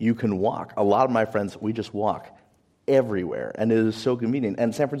bike, you can walk. A lot of my friends, we just walk everywhere, and it is so convenient.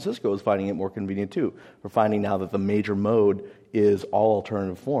 And San Francisco is finding it more convenient too. We're finding now that the major mode is all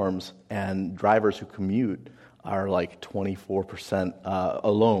alternative forms, and drivers who commute are like 24%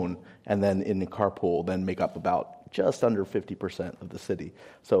 alone, and then in the carpool then make up about just under 50% of the city.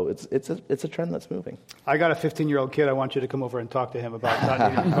 So it's a trend that's moving. I got a 15-year-old kid. I want you to come over and talk to him about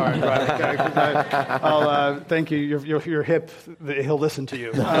not needing a car and driving. Thank you. You're hip. He'll listen to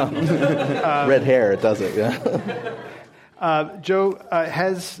you. Red hair, it does it. Yeah. Joe,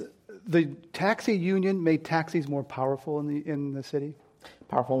 has the taxi union made taxis more powerful in the city?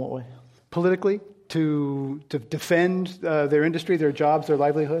 Powerful in what way? Politically, to defend their industry, their jobs, their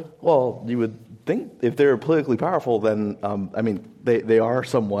livelihood? Well, you would think if they're politically powerful, then, they are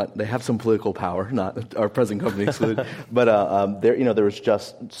somewhat, they have some political power, not our present company excluded. But there was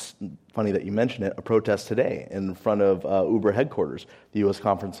just, funny that you mentioned it, a protest today in front of Uber headquarters. The U.S.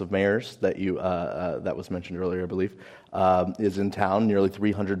 Conference of Mayors that that was mentioned earlier, I believe, is in town. Nearly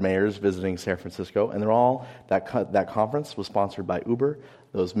 300 mayors visiting San Francisco, and they're all that conference was sponsored by Uber.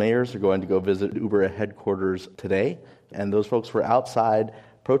 Those mayors are going to go visit Uber headquarters today, and those folks were outside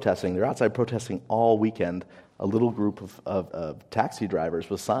protesting. They're outside protesting all weekend. A little group of taxi drivers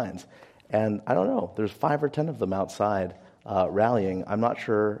with signs, and I don't know. There's 5 or 10 of them outside rallying. I'm not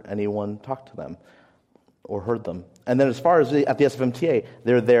sure anyone talked to them or heard them. And then as far as at the SFMTA,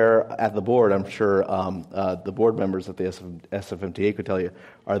 they're there at the board. I'm sure the board members at the SFMTA could tell you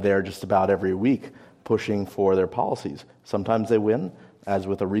are there just about every week pushing for their policies. Sometimes they win, as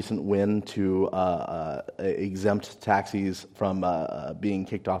with a recent win to exempt taxis from being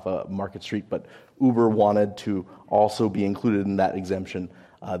kicked off Market Street, but Uber wanted to also be included in that exemption.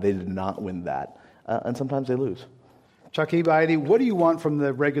 They did not win that. And sometimes they lose. Chakib Aidi, what do you want from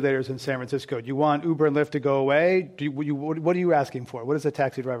the regulators in San Francisco? Do you want Uber and Lyft to go away? What are you asking for? What does the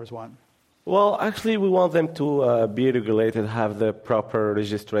taxi drivers want? Well, actually, we want them to be regulated, have the proper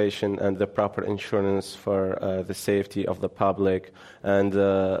registration and the proper insurance for the safety of the public and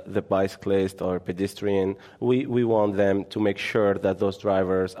the bicyclist or pedestrian. We want them to make sure that those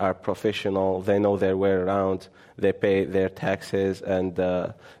drivers are professional, they know their way around, they pay their taxes, and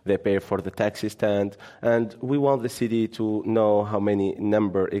they pay for the taxi stand. And we want the city to know how many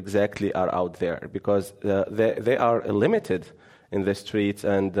number exactly are out there, because they are limited in the streets,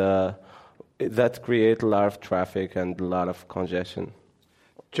 and that creates a lot of traffic and a lot of congestion.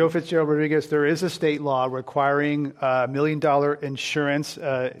 Joe Fitzgerald Rodriguez, there is a state law requiring $1 million insurance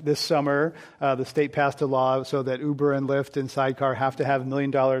this summer. The state passed a law so that Uber and Lyft and Sidecar have to have $1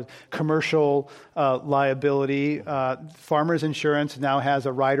 million commercial liability. Farmers Insurance now has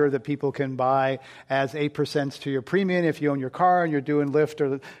a rider that people can buy as 8% to your premium if you own your car and you're doing Lyft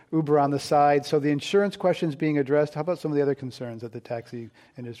or Uber on the side. So the insurance question is being addressed. How about some of the other concerns that the taxi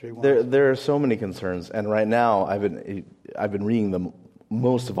industry wants? There are so many concerns, and right now I've been reading them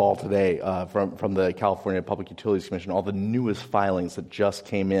most of all today from the California Public Utilities Commission, all the newest filings that just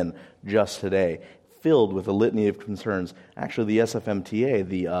came in just today, filled with a litany of concerns. Actually, the SFMTA,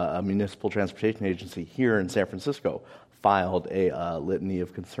 the Municipal Transportation Agency here in San Francisco, filed a litany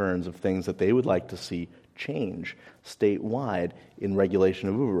of concerns of things that they would like to see change statewide in regulation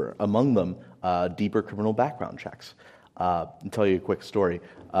of Uber. Among them, deeper criminal background checks. I'll tell you a quick story.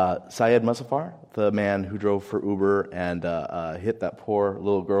 Syed Musafar, the man who drove for Uber and hit that poor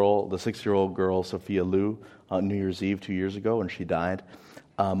little girl, the 6-year-old girl, Sophia Liu, on New Year's Eve 2 years ago, and she died.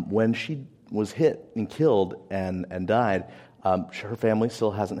 When she was hit and killed and died, her family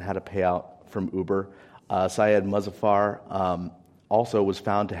still hasn't had a payout from Uber. Syed Musafar also was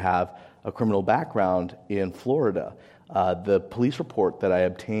found to have a criminal background in Florida. The police report that I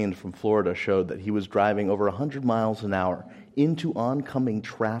obtained from Florida showed that he was driving over 100 miles an hour into oncoming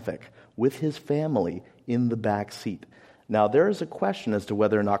traffic with his family in the back seat. Now, there is a question as to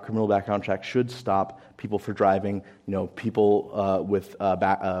whether or not criminal background checks should stop people from driving. People with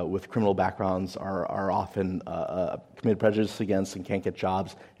criminal backgrounds are often committed prejudice against and can't get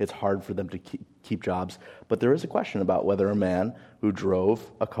jobs. It's hard for them to keep jobs. But there is a question about whether a man who drove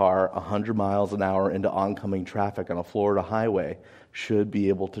a car 100 miles an hour into oncoming traffic on a Florida highway should be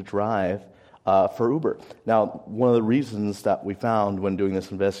able to drive for Uber. Now, one of the reasons that we found when doing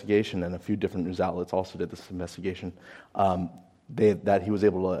this investigation, and a few different news outlets also did this investigation, that he was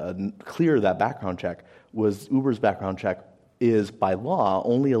able to clear that background check, was Uber's background check is, by law,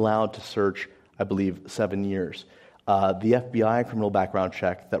 only allowed to search, I believe, 7 years. The FBI criminal background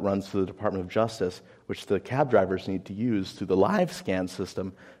check that runs through the Department of Justice, which the cab drivers need to use through the live scan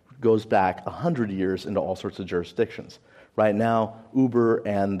system, goes back 100 years into all sorts of jurisdictions. Right now, Uber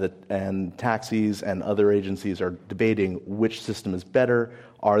and taxis and other agencies are debating which system is better.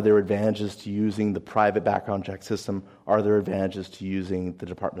 Are there advantages to using the private background check system? Are there advantages to using the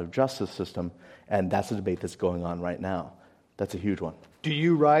Department of Justice system? And that's a debate that's going on right now. That's a huge one. Do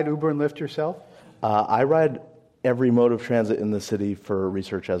you ride Uber and Lyft yourself? I ride every mode of transit in the city for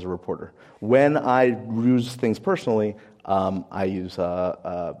research as a reporter. When I use things personally, I use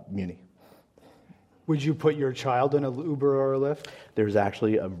Muni. Would you put your child in an Uber or a Lyft? There's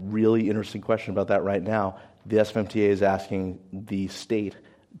actually a really interesting question about that right now. The SFMTA is asking the state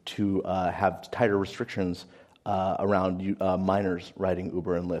to have tighter restrictions around minors riding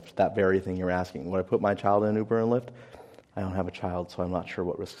Uber and Lyft. That very thing you're asking. Would I put my child in Uber and Lyft? I don't have a child, so I'm not sure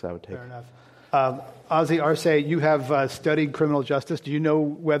what risks I would take. Fair enough. Ozzie Arce, you have studied criminal justice. Do you know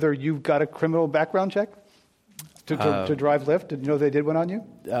whether you've got a criminal background check to drive Lyft? Did you know they did one on you?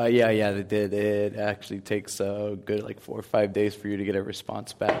 Yeah, they did. It actually takes a good 4 or 5 days for you to get a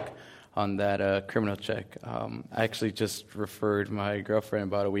response back on that criminal check. I actually just referred my girlfriend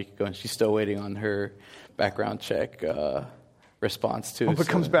about a week ago, and she's still waiting on her background check response too. Hope it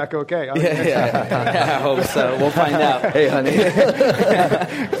comes back okay. Yeah, I hope so. We'll find out. Hey, honey.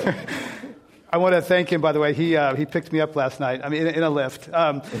 I want to thank him, by the way. He picked me up last night. I mean, in a Lyft,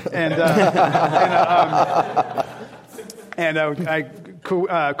 and I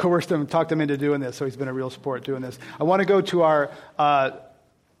coerced him, talked him into doing this. So he's been a real sport doing this. I want to go to our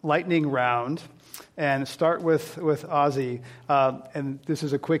lightning round and start with Ozzie. And this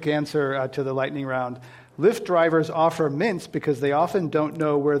is a quick answer to the lightning round. Lyft drivers offer mints because they often don't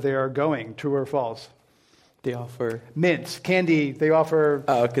know where they are going. True or false? They offer mints, candy. They offer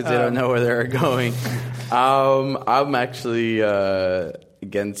because they don't know where they're going. I'm actually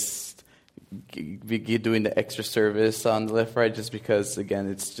against doing the extra service on the Lyft ride, just because, again,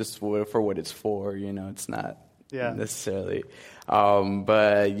 it's just for what it's for. It's not necessarily.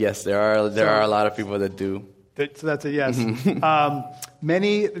 But yes, there are a lot of people that do. So that's a yes.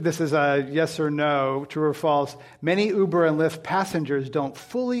 This is a yes or no, true or false. Many Uber and Lyft passengers don't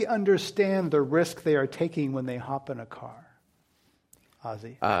fully understand the risk they are taking when they hop in a car.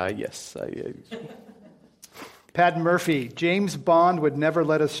 Ozzie? Yes. Pat Murphy, James Bond would never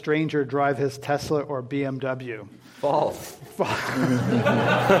let a stranger drive his Tesla or BMW. False. Really?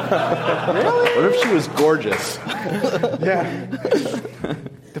 What if she was gorgeous? Yeah.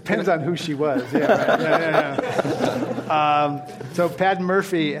 Depends on who she was. Yeah. So, Pat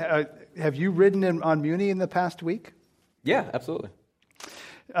Murphy, have you ridden on Muni in the past week? Yeah, absolutely.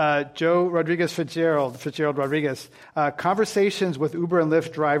 Joe Rodriguez Fitzgerald Rodriguez, conversations with Uber and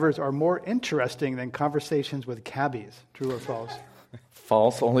Lyft drivers are more interesting than conversations with cabbies. True or false?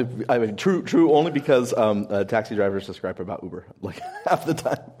 False. True only because taxi drivers describe about Uber half the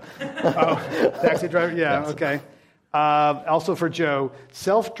time. Taxi driver. Yeah. Yes. Okay. Also for Joe,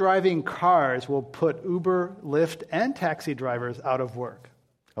 self-driving cars will put Uber, Lyft, and taxi drivers out of work.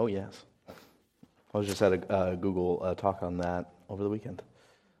 Oh yes. I was just at a Google talk on that over the weekend.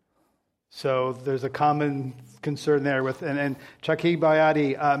 So there's a common concern there and Chaki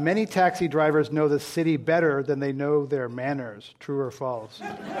Bayati, many taxi drivers know the city better than they know their manners. True or false?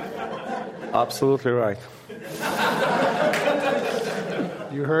 Absolutely right.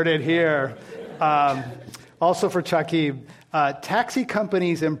 You heard it here. Also for Chakib, taxi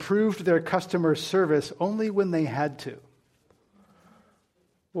companies improved their customer service only when they had to.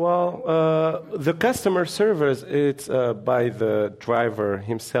 Well, the customer service, it's by the driver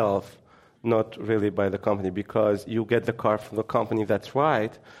himself, not really by the company, because you get the car from the company, that's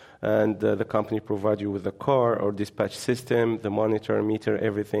right, and the company provides you with the car or dispatch system, the monitor, meter,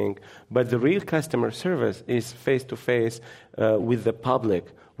 everything. But the real customer service is face-to-face with the public,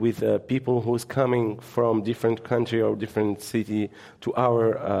 with people who's coming from different country or different city to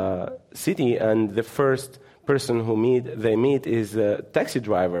our city, and the first person they meet is a taxi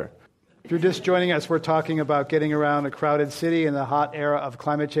driver. If you're just joining us, we're talking about getting around a crowded city in the hot era of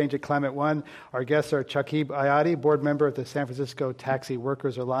climate change at Climate One. Our guests are Chakib Ayadi, board member of the San Francisco Taxi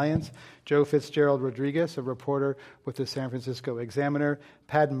Workers Alliance, Joe Fitzgerald Rodriguez, a reporter with the San Francisco Examiner,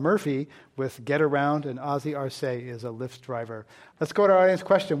 Pat Murphy with Get Around, and Ozzy Arce is a Lyft driver. Let's go to our audience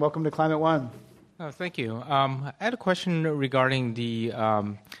question. Welcome to Climate One. Thank you. I had a question regarding the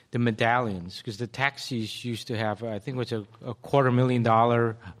medallions, because the taxis used to have, I think it was a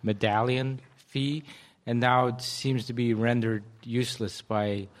 $250,000 medallion fee, and now it seems to be rendered useless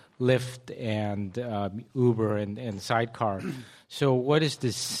by Lyft and Uber and Sidecar. So what is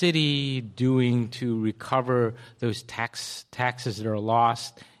the city doing to recover those taxes that are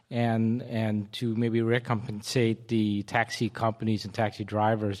lost and to maybe recompensate the taxi companies and taxi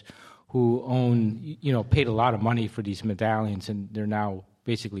drivers who paid a lot of money for these medallions, and they're now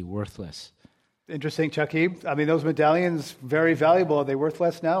basically worthless? Interesting, Chakib. I mean, those medallions, very valuable. Are they worth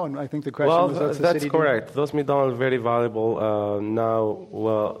less now? And I think the question was, what's the that's city correct. doing? Those medallions are very valuable.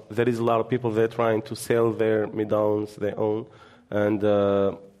 Now, there is a lot of people there trying to sell their medallions they own, and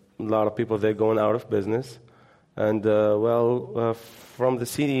a lot of people, they're going out of business. And, from the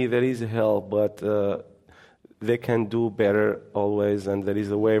city, there is help, but they can do better always, and there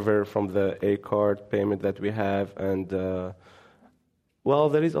is a waiver from the A-card payment that we have, and there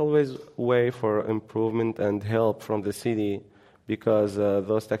is always a way for improvement and help from the city, because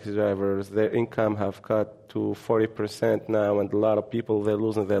those taxi drivers, their income have cut to 40% now, and a lot of people, they're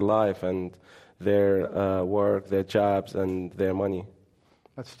losing their life and their work, their jobs, and their money.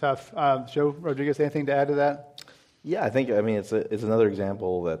 That's tough. Joe Rodriguez, anything to add to that? Yeah, it's another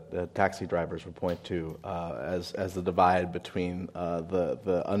example that taxi drivers would point to as the divide between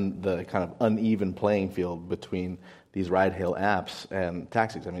the kind of uneven playing field between these ride-hail apps and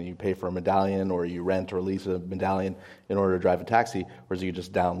taxis. I mean, you pay for a medallion, or you rent or lease a medallion in order to drive a taxi, whereas you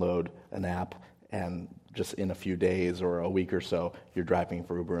just download an app and just in a few days or a week or so, you're driving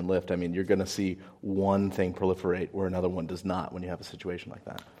for Uber and Lyft. I mean, you're going to see one thing proliferate where another one does not when you have a situation like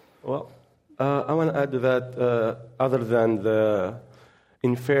that. Well, I want to add to that, other than the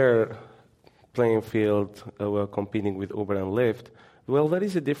unfair playing field, we're competing with Uber and Lyft. Well, there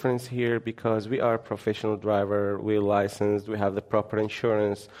is a difference here because we are a professional driver, we're licensed, we have the proper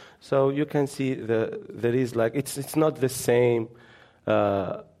insurance. So you can see there is it's not the same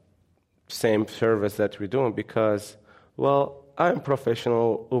service that we're doing because, I'm a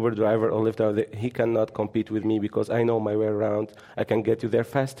professional Uber driver or Lyft driver. He cannot compete with me because I know my way around. I can get you there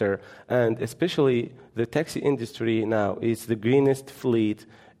faster. And especially the taxi industry now is the greenest fleet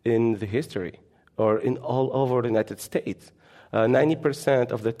in the history or in all over the United States.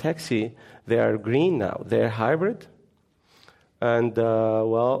 90% of the taxi, they are green now. They're hybrid. And,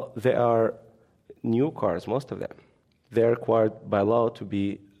 they are new cars, most of them. They're required by law to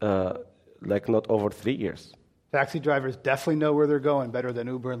be not over 3 years. Taxi drivers definitely know where they're going better than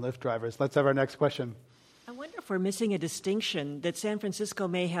Uber and Lyft drivers. Let's have our next question. I wonder if we're missing a distinction that San Francisco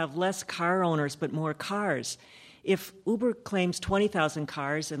may have less car owners but more cars. If Uber claims 20,000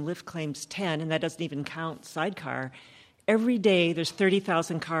 cars and Lyft claims 10, and that doesn't even count Sidecar, every day there's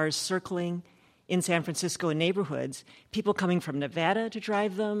 30,000 cars circling in San Francisco in neighborhoods, people coming from Nevada to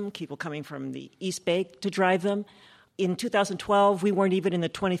drive them, people coming from the East Bay to drive them. In 2012, we weren't even in the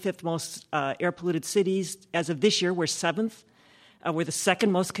 25th most air-polluted cities. As of this year, we're 7th. We're the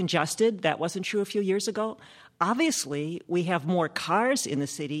second most congested. That wasn't true a few years ago. Obviously, we have more cars in the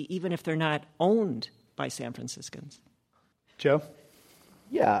city, even if they're not owned by San Franciscans. Joe?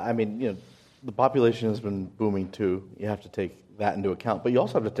 Yeah, I mean, the population has been booming too. You have to take that into account. But you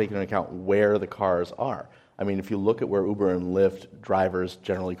also have to take into account where the cars are. I mean, if you look at where Uber and Lyft drivers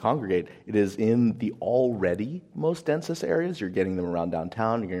generally congregate, it is in the already most densest areas. You're getting them around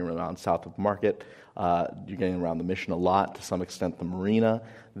downtown. You're getting them around south of Market. You're getting around the Mission a lot, to some extent the Marina.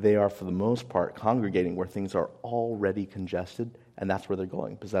 They are, for the most part, congregating where things are already congested, and that's where they're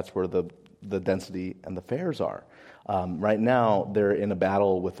going, because that's where the density and the fares are. Right now, they're in a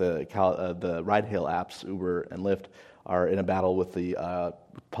battle with the ride-hail apps, Uber and Lyft, are in a battle with the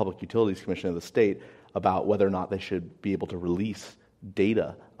Public Utilities Commission of the state about whether or not they should be able to release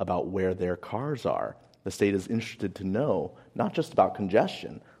data about where their cars are. The state is interested to know not just about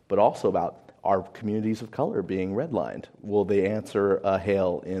congestion, but also about are communities of color being redlined? Will they answer a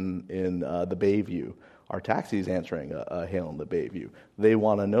hail in the Bayview? Are taxis answering a hail in the Bayview? They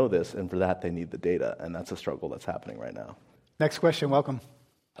want to know this, and for that they need the data, and that's a struggle that's happening right now. Next question, welcome.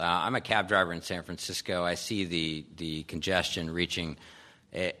 I'm a cab driver in San Francisco. I see the congestion reaching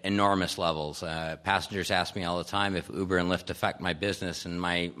enormous levels. Passengers ask me all the time if Uber and Lyft affect my business, and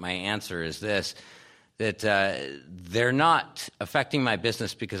my answer is this. that they're not affecting my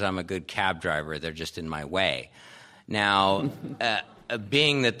business because I'm a good cab driver. They're just in my way. Now,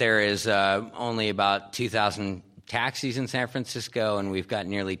 being that there is only about 2,000 taxis in San Francisco, and we've got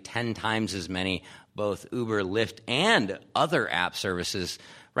nearly 10 times as many, both Uber, Lyft, and other app services.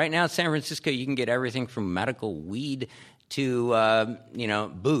 Right now in San Francisco, you can get everything from medical weed to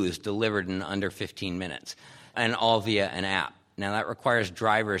booze delivered in under 15 minutes, and all via an app. Now, that requires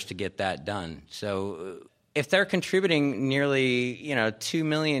drivers to get that done. So if they're contributing nearly 2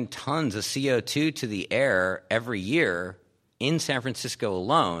 million tons of CO2 to the air every year in San Francisco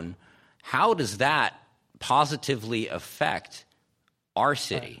alone, how does that positively affect our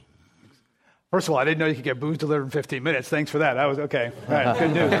city? First of all, I didn't know you could get booze delivered in 15 minutes. Thanks for that. That was okay. All right,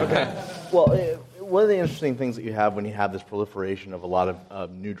 good news. Okay. Well, one of the interesting things that you have when you have this proliferation of a lot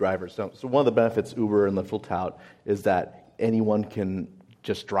of new drivers. So one of the benefits Uber and Lyft will tout is that anyone can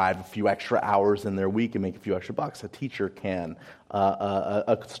just drive a few extra hours in their week and make a few extra bucks. A teacher can,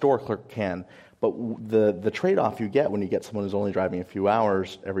 a store clerk can. But the trade-off you get when you get someone who's only driving a few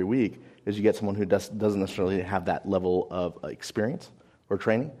hours every week is you get someone who doesn't necessarily have that level of experience or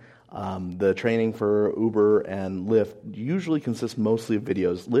training. The training for Uber and Lyft usually consists mostly of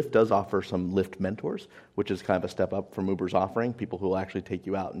videos. Lyft does offer some Lyft mentors, which is kind of a step up from Uber's offering, people who will actually take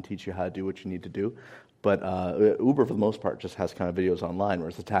you out and teach you how to do what you need to do. But Uber, for the most part, just has kind of videos online,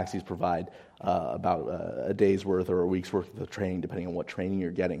 whereas the taxis provide about a day's worth or a week's worth of the training, depending on what training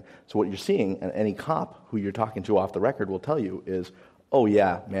you're getting. So what you're seeing, and any cop who you're talking to off the record will tell you, is, oh,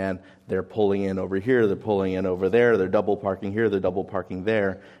 yeah, man, they're pulling in over here, they're pulling in over there, they're double parking here, they're double parking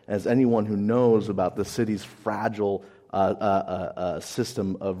there. As anyone who knows about the city's fragile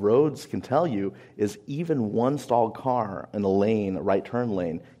system of roads can tell you, is even one stalled car in a lane, a right turn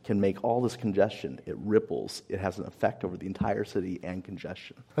lane, can make all this congestion. It ripples. It has an effect over the entire city and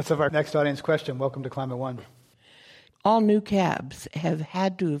congestion. Let's have our next audience question. Welcome to Climate One. All new cabs have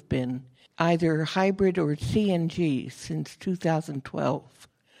had to have been either hybrid or CNG since 2012.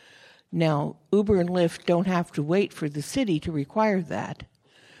 Now, Uber and Lyft don't have to wait for the city to require that.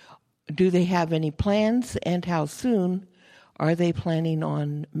 Do they have any plans, and how soon are they planning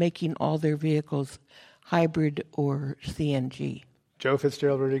on making all their vehicles hybrid or CNG? Joe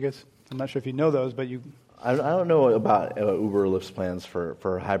Fitzgerald Rodriguez. I'm not sure if you know those, but you... I don't know about Uber or Lyft's plans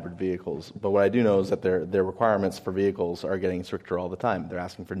for hybrid vehicles, but what I do know is that their requirements for vehicles are getting stricter all the time. They're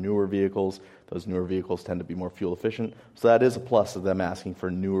asking for newer vehicles. Those newer vehicles tend to be more fuel efficient, so that is a plus of them asking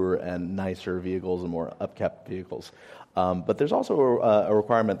for newer and nicer vehicles and more upkept vehicles. But there's also a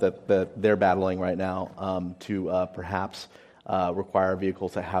requirement that they're battling right now to perhaps require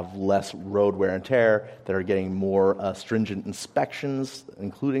vehicles that have less road wear and tear, that are getting more stringent inspections,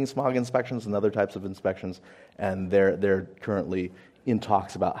 including smog inspections and other types of inspections. And they're currently in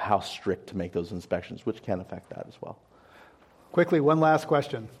talks about how strict to make those inspections, which can affect that as well. Quickly, one last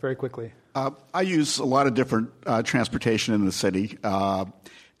question, very quickly. I use a lot of different transportation in the city,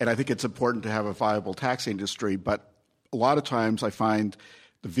 and I think it's important to have a viable taxi industry, but a lot of times I find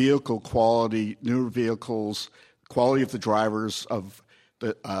the vehicle quality, newer vehicles, quality of the drivers of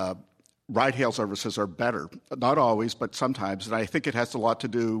the ride-hail services are better. Not always, but sometimes. And I think it has a lot to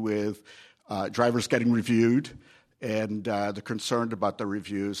do with drivers getting reviewed, and they're concerned about the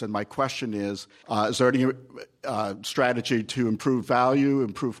reviews. And my question is there any strategy to improve value,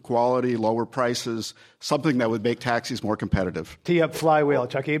 improve quality, lower prices, something that would make taxis more competitive? Tee up flywheel,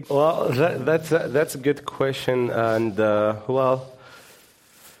 Chakib. Well, that's a good question. And,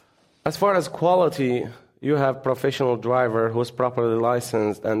 as far as quality, you have professional driver who's properly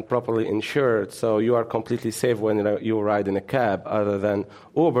licensed and properly insured, so you are completely safe when you ride in a cab. Other than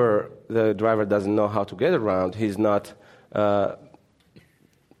Uber, the driver doesn't know how to get around. He's not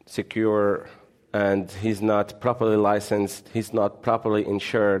secure, and he's not properly licensed. He's not properly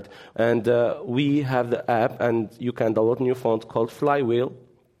insured. And we have the app, and you can download a new phone called Flywheel.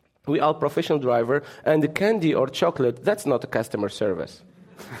 We are professional driver, and the candy or chocolate, that's not a customer service.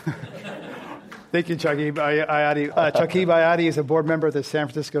 Thank you, Chakib Ayadi. Chakib Ayadi is a board member of the San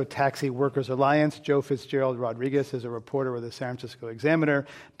Francisco Taxi Workers Alliance. Joe Fitzgerald Rodriguez is a reporter with the San Francisco Examiner.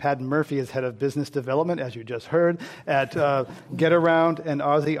 Patton Murphy is head of business development, as you just heard, at Getaround. And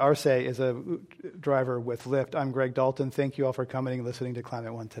Ozzy Arce is a driver with Lyft. I'm Greg Dalton. Thank you all for coming and listening to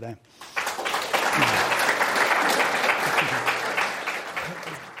Climate One today.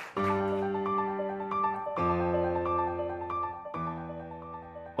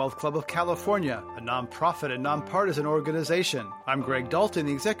 Wealth Club of California, a nonprofit and nonpartisan organization. I'm Greg Dalton,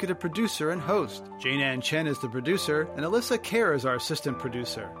 the executive producer and host. Jane Ann Chen is the producer, and Alyssa Kerr is our assistant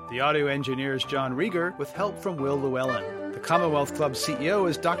producer. The audio engineer is John Rieger, with help from Will Llewellyn. The Commonwealth Club CEO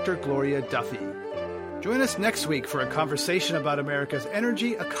is Dr. Gloria Duffy. Join us next week for a conversation about America's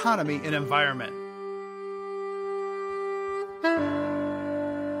energy, economy, and environment.